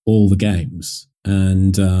into all the games.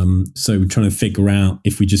 And so we're trying to figure out,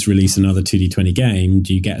 if we just release another 2D20 game,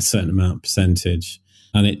 do you get a certain amount of percentage?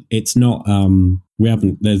 And it's not,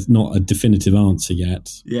 there's not a definitive answer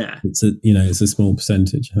yet. Yeah. It's a small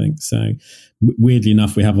percentage, I think. So weirdly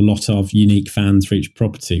enough, we have a lot of unique fans for each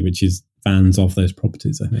property, which is fans of those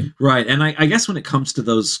properties, I think. Right. And I guess when it comes to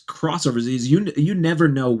those crossovers, you never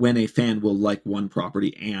know when a fan will like one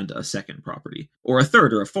property and a second property, or a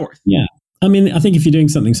third or a fourth. Yeah. I mean, I think if you're doing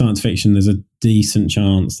something science fiction, there's a decent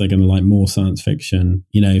chance they're going to like more science fiction.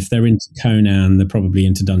 If they're into Conan, they're probably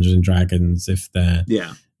into Dungeons and Dragons. If they're,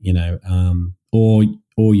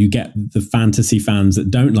 or you get the fantasy fans that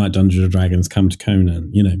don't like Dungeons and Dragons come to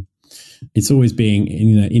Conan. It's always being,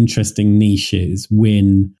 interesting niches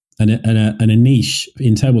win, and a niche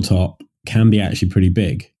in tabletop can be actually pretty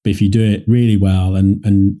big. But if you do it really well and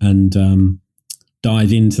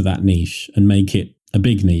dive into that niche and make it a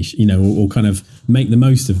big niche, you know, or kind of make the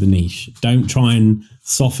most of the niche. Don't try and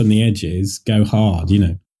soften the edges, go hard, you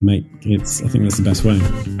know, I think that's the best way.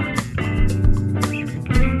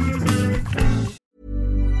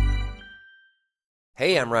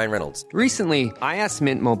 Hey, I'm Ryan Reynolds. Recently, I asked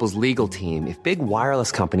Mint Mobile's legal team if big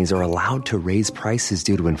wireless companies are allowed to raise prices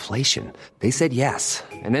due to inflation. They said yes.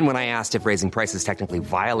 And then when I asked if raising prices technically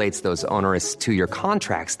violates those onerous 2-year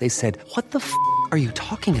contracts, they said, "What the f*** are you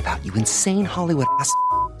talking about, you insane Hollywood ass?"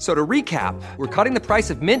 So to recap, we're cutting the price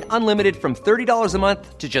of Mint Unlimited from $30 a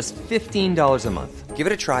month to just $15 a month. Give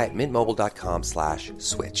it a try at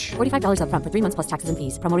mintmobile.com/switch. $45 up front for 3 months plus taxes and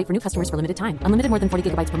fees. Promo rate for new customers for limited time. Unlimited more than 40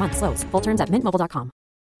 gigabytes per month. Slows full terms at mintmobile.com.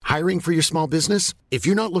 Hiring for your small business? If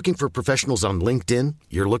you're not looking for professionals on LinkedIn,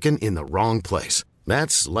 you're looking in the wrong place.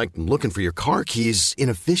 That's like looking for your car keys in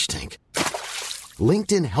a fish tank.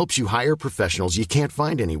 LinkedIn helps you hire professionals you can't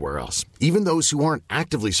find anywhere else, even those who aren't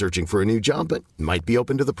actively searching for a new job but might be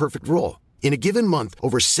open to the perfect role. In a given month,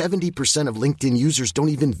 over 70% of LinkedIn users don't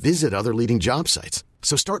even visit other leading job sites.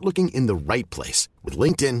 So start looking in the right place. With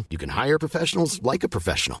LinkedIn, you can hire professionals like a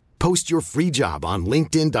professional. Post your free job on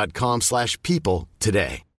linkedin.com/people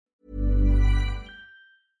today.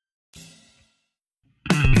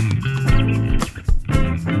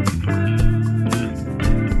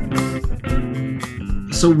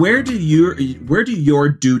 So where do your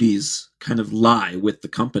duties kind of lie with the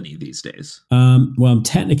company these days? Well,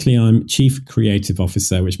 technically, I'm chief creative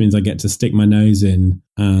officer, which means I get to stick my nose in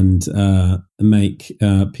and make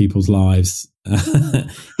people's lives hell.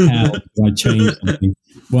 I change something.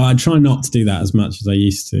 Well, I try not to do that as much as I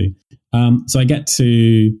used to. So I get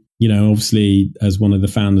to, you know, obviously, as one of the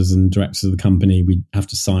founders and directors of the company, we have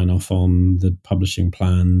to sign off on the publishing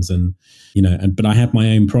plans and, you know, but I have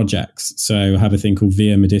my own projects. So I have a thing called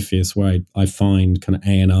Via Modifius where I find kind of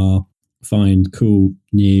A&R, find cool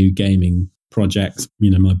new gaming projects.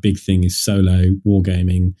 You know, my big thing is solo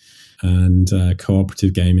wargaming and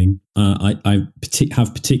cooperative gaming. I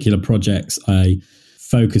have particular projects I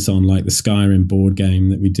focus on, like the Skyrim board game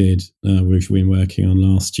that we did, which we've been working on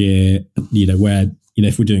last year, you know, where, you know,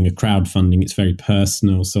 if we're doing a crowdfunding, it's very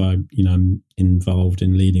personal. So I'm involved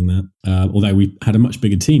in leading that. Although we had a much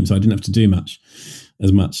bigger team, so I didn't have to do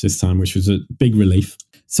as much this time, which was a big relief.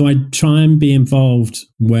 So I try and be involved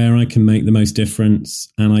where I can make the most difference,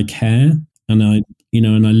 and I care, and I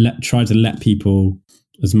try to let people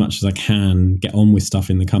as much as I can get on with stuff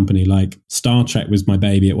in the company. Like Star Trek was my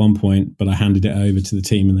baby at one point, but I handed it over to the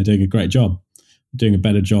team, and they're doing a great job, doing a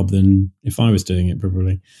better job than if I was doing it,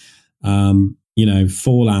 probably. You know,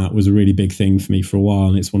 Fallout was a really big thing for me for a while,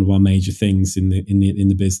 and it's one of our major things in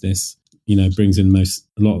the business. You know, brings in most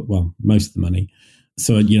of the money.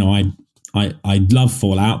 So, you know, I love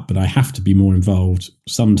Fallout, but I have to be more involved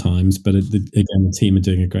sometimes. But again, the team are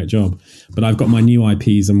doing a great job. But I've got my new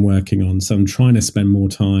IPs I'm working on, so I'm trying to spend more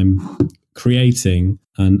time creating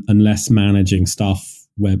and less managing stuff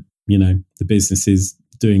where, you know, the business is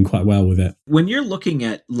doing quite well with it. When you're looking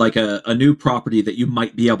at like a new property that you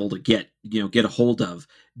might be able to get a hold of,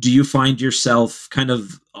 do you find yourself kind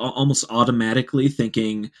of almost automatically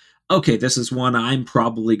thinking, okay, this is one I'm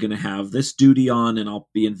probably going to have this duty on and I'll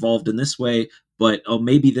be involved in this way, but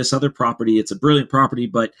maybe this other property, it's a brilliant property,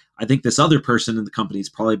 but I think this other person in the company is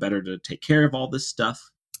probably better to take care of all this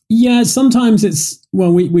stuff? Yeah, sometimes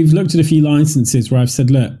we've looked at a few licenses where I've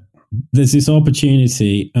said, look, there's this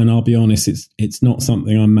opportunity, and I'll be honest, it's not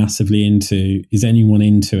something I'm massively into. Is anyone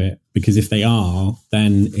into it? Because if they are,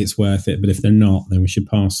 then it's worth it. But if they're not, then we should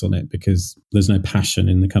pass on it because there's no passion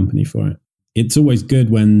in the company for it. It's always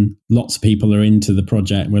good when lots of people are into the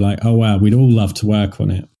project and we're like, oh, wow, we'd all love to work on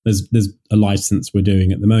it. There's a license we're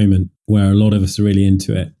doing at the moment where a lot of us are really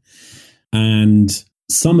into it. And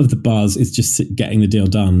some of the buzz is just getting the deal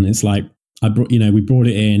done. It's like, we brought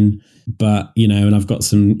it in, but, you know, and I've got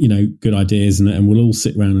some, you know, good ideas and we'll all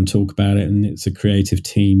sit around and talk about it. And it's a creative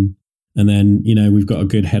team. And then, you know, we've got a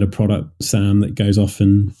good head of product, Sam, that goes off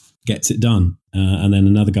and gets it done. And then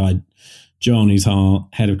another guy, John, who's our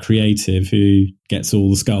head of creative, who gets all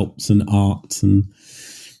the sculpts and art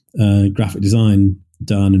and graphic design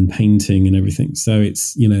done and painting and everything. So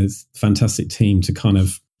it's, you know, it's a fantastic team to kind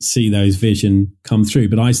of see those vision come through.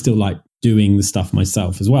 But I still like doing the stuff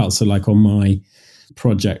myself as well. So like on my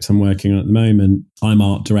project I'm working on at the moment, I'm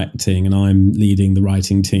art directing and I'm leading the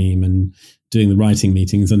writing team and doing the writing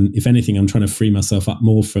meetings. And if anything, I'm trying to free myself up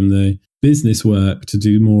more from the business work to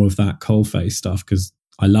do more of that coalface stuff because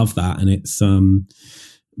I love that. And it's,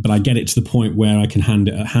 but I get it to the point where I can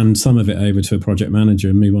hand some of it over to a project manager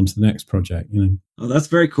and move on to the next project, you know. Oh, that's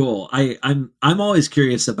very cool. I'm always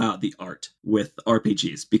curious about the art with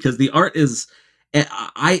RPGs because the art is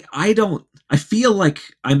I don't. I feel like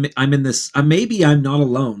I'm in this. Maybe I'm not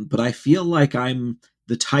alone, but I feel like I'm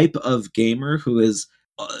the type of gamer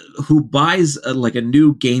who buys like a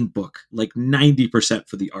new game book like 90%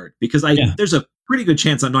 for the art, because there's a pretty good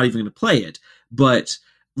chance I'm not even going to play it. But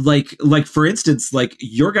like for instance, like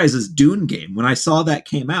your guys' Dune game, when I saw that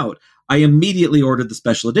came out, I immediately ordered the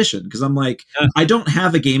special edition, because I'm like, I don't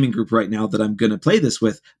have a gaming group right now that I'm going to play this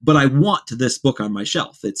with, but I want this book on my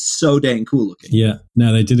shelf. It's so dang cool looking. Yeah,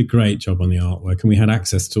 no, they did a great job on the artwork, and we had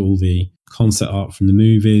access to all the concept art from the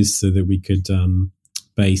movies so that we could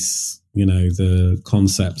base, the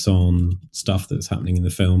concepts on stuff that's happening in the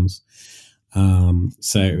films.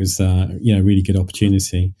 So it was, a really good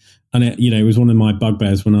opportunity. And it was one of my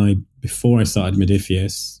bugbears before I started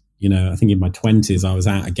Modiphius. I think in my 20s, I was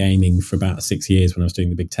out of gaming for about 6 years when I was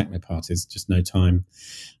doing the big techno parties, just no time.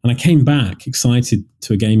 And I came back excited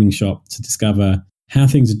to a gaming shop to discover how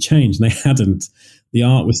things had changed. And they hadn't. The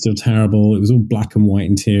art was still terrible. It was all black and white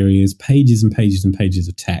interiors, pages and pages and pages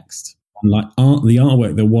of text. And the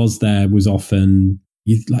artwork that was there was often,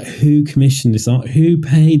 who commissioned this art? Who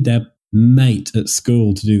paid their mate at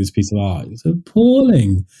school to do this piece of art? It's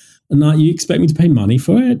appalling. And you expect me to pay money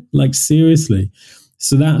for it? Like, seriously.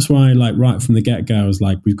 So that's why, right from the get-go, I was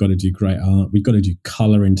like, we've got to do great art. We've got to do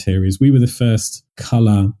color interiors. We were the first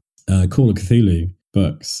color Call of Cthulhu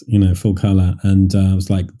books, full color. And I was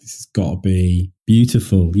like, this has got to be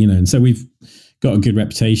beautiful, And so we've got a good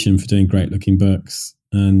reputation for doing great-looking books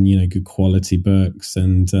and, good quality books.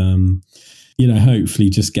 And, hopefully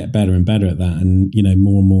just get better and better at that. And,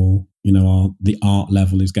 more and more, the art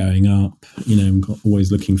level is going up. I'm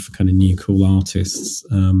always looking for kind of new, cool artists.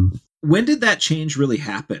 When did that change really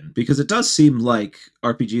happen? Because it does seem like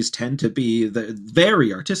RPGs tend to be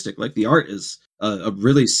very artistic. Like the art is a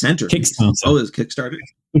really centerpiece. Kickstarter. Oh, is Kickstarter?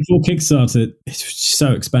 Before Kickstarter, it's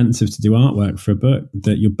so expensive to do artwork for a book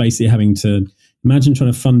that you're basically having to imagine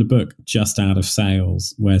trying to fund a book just out of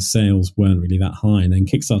sales, where sales weren't really that high. And then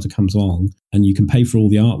Kickstarter comes along and you can pay for all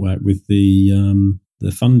the artwork with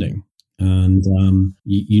the funding. And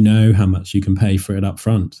you know how much you can pay for it up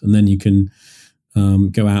front. And then you can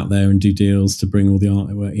go out there and do deals to bring all the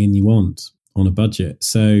artwork in you want on a budget.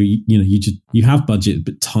 So you have budget,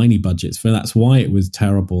 but tiny budgets. For that's why it was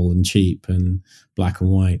terrible and cheap and black and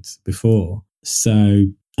white before. So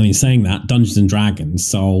saying that, Dungeons and Dragons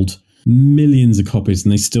sold millions of copies,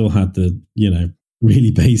 and they still had the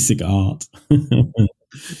really basic art.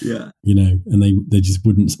 Yeah, and they just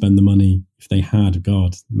wouldn't spend the money if they had.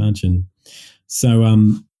 God, imagine. So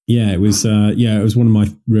it was one of my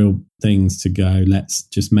real things to go, let's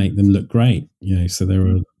just make them look great, so there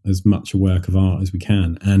are as much a work of art as we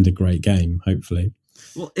can and a great game, hopefully.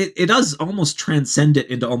 Well, it does almost transcend it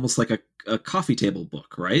into almost like a coffee table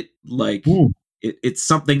book, right? Like it's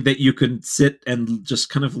something that you can sit and just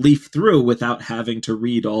kind of leaf through without having to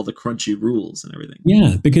read all the crunchy rules and everything.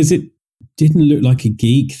 Yeah, because it didn't look like a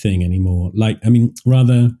geek thing anymore.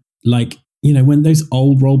 Rather like, when those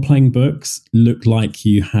old role-playing books looked like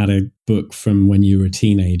you had a book from when you were a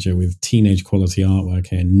teenager with teenage quality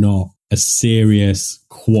artwork and not a serious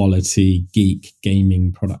quality geek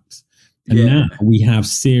gaming product. And now we have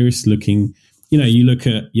serious looking, you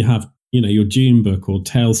have your Dune book or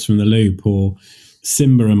Tales from the Loop or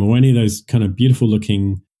Symbaroum or any of those kind of beautiful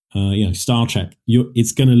looking, Star Trek.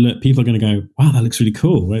 It's going to look, people are going to go, wow, that looks really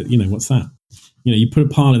cool. What's that? You put a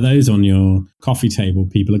pile of those on your coffee table,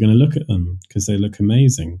 people are going to look at them because they look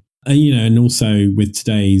amazing. And also with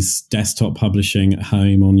today's desktop publishing at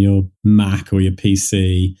home on your Mac or your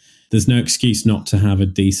PC, there's no excuse not to have a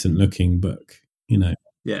decent looking book,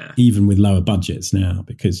 Yeah. Even with lower budgets now,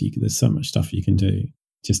 because there's so much stuff you can do. It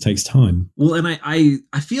just takes time. Well, and I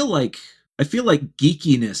feel like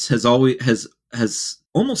geekiness has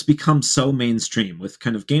almost become so mainstream with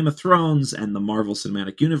kind of Game of Thrones and the Marvel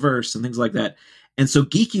Cinematic Universe and things like that. And so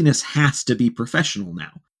geekiness has to be professional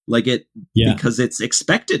now. Because it's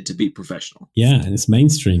expected to be professional. Yeah, and it's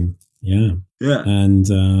mainstream. Yeah. Yeah. And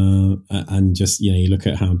just, you look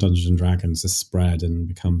at how Dungeons and Dragons has spread and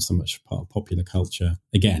become so much part of popular culture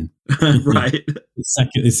again. Right.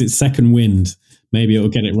 It's its second wind. Maybe it'll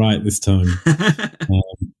get it right this time.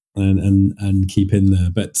 And keep in there.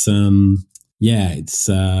 But it's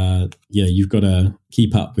you've got to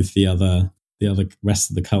keep up with the other rest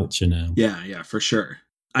of the culture now. Yeah, for sure.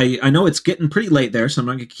 I know it's getting pretty late there, so I'm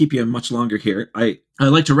not going to keep you much longer here. I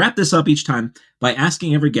like to wrap this up each time by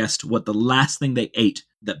asking every guest what the last thing they ate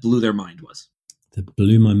that blew their mind was. That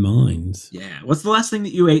blew my mind? Yeah. What's the last thing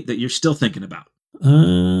that you ate that you're still thinking about?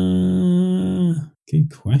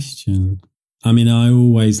 Good question. I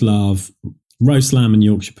always love roast lamb and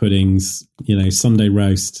Yorkshire puddings, Sunday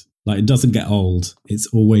roast Like, it doesn't get old. It's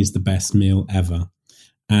always the best meal ever.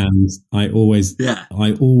 And I always,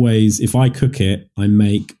 if I cook it, I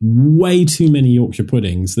make way too many Yorkshire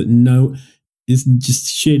puddings that it's just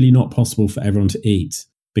sheerly not possible for everyone to eat,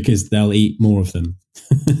 because they'll eat more of them.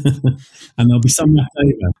 And there'll be some left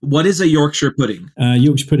over. What is a Yorkshire pudding?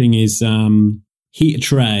 Yorkshire pudding is heat a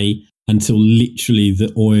tray until literally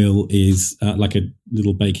the oil is like a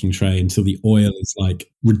little baking tray, until the oil is like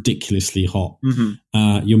ridiculously hot.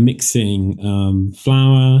 Mm-hmm. You're mixing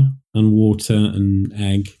flour and water and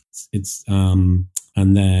egg. And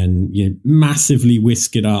then you massively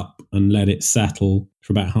whisk it up and let it settle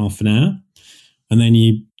for about half an hour. And then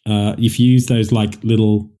if you use those like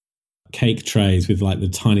little cake trays with like the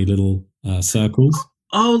tiny little circles.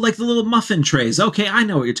 Oh, like the little muffin trays. Okay, I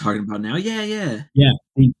know what you're talking about now. Yeah. Yeah,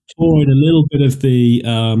 you pour in a little bit of the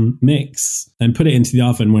mix and put it into the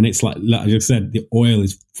oven when it's like I said, the oil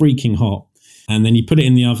is freaking hot. And then you put it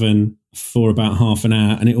in the oven for about half an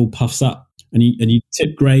hour and it all puffs up. And you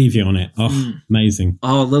tip gravy on it. Oh, amazing.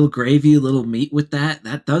 Oh, a little gravy, a little meat with that.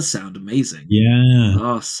 That does sound amazing. Yeah.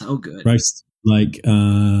 Oh, so good.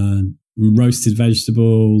 Roasted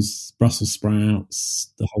vegetables, Brussels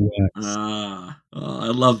sprouts, the whole works.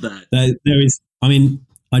 I love that. There is,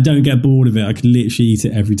 I don't get bored of it. I could literally eat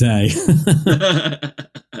it every day.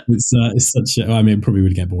 It's such a, it probably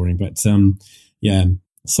would get boring, but yeah.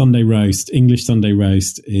 Sunday roast, English Sunday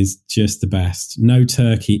roast is just the best. No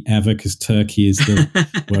turkey ever, because turkey is the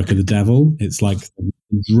work of the devil. It's like the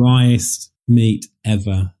driest meat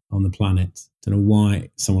ever on the planet. Don't know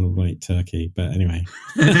why someone would eat turkey, but anyway.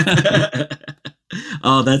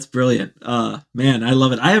 Oh, that's brilliant. Man, I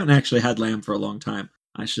love it. I haven't actually had lamb for a long time.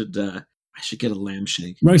 I should get a lamb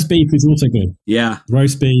shake. Roast beef is also good. Yeah.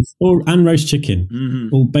 Roast beef and roast chicken. Mm-hmm.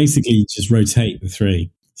 Well, basically just rotate the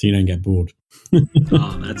three so you don't get bored.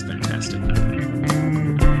 Oh, that's fantastic.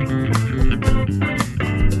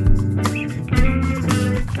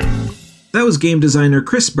 That was game designer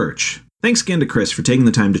Chris Birch. Thanks again to Chris for taking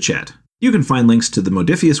the time to chat. You can find links to the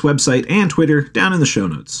Modifius website and Twitter down in the show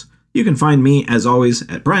notes. You can find me, as always,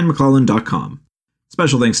 at brianmcclellan.com.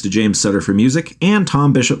 Special thanks to James Sutter for music and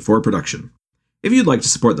Tom Bishop for production. If you'd like to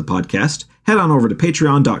support the podcast, head on over to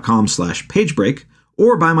patreon.com/pagebreak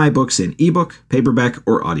or buy my books in ebook, paperback,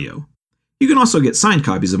 or audio. You can also get signed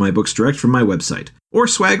copies of my books direct from my website, or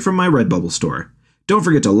swag from my Redbubble store. Don't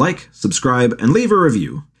forget to like, subscribe, and leave a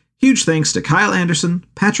review. Huge thanks to Kyle Anderson,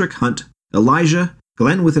 Patrick Hunt, Elijah,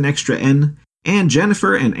 Glenn with an extra N, and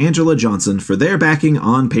Jennifer and Angela Johnson for their backing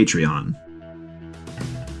on Patreon.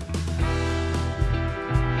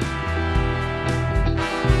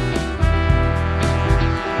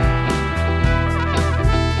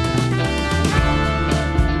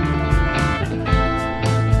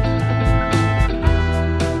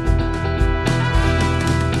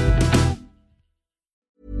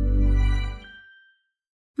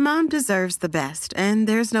 Mom deserves the best, and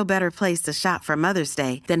there's no better place to shop for Mother's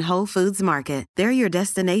Day than Whole Foods Market. They're your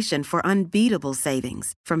destination for unbeatable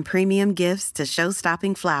savings, from premium gifts to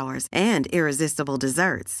show-stopping flowers and irresistible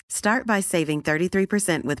desserts. Start by saving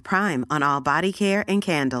 33% with Prime on all body care and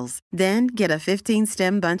candles. Then get a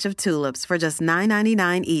 15-stem bunch of tulips for just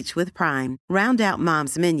 $9.99 each with Prime. Round out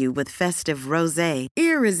Mom's menu with festive rosé,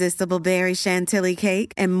 irresistible berry chantilly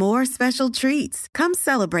cake, and more special treats. Come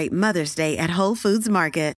celebrate Mother's Day at Whole Foods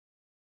Market.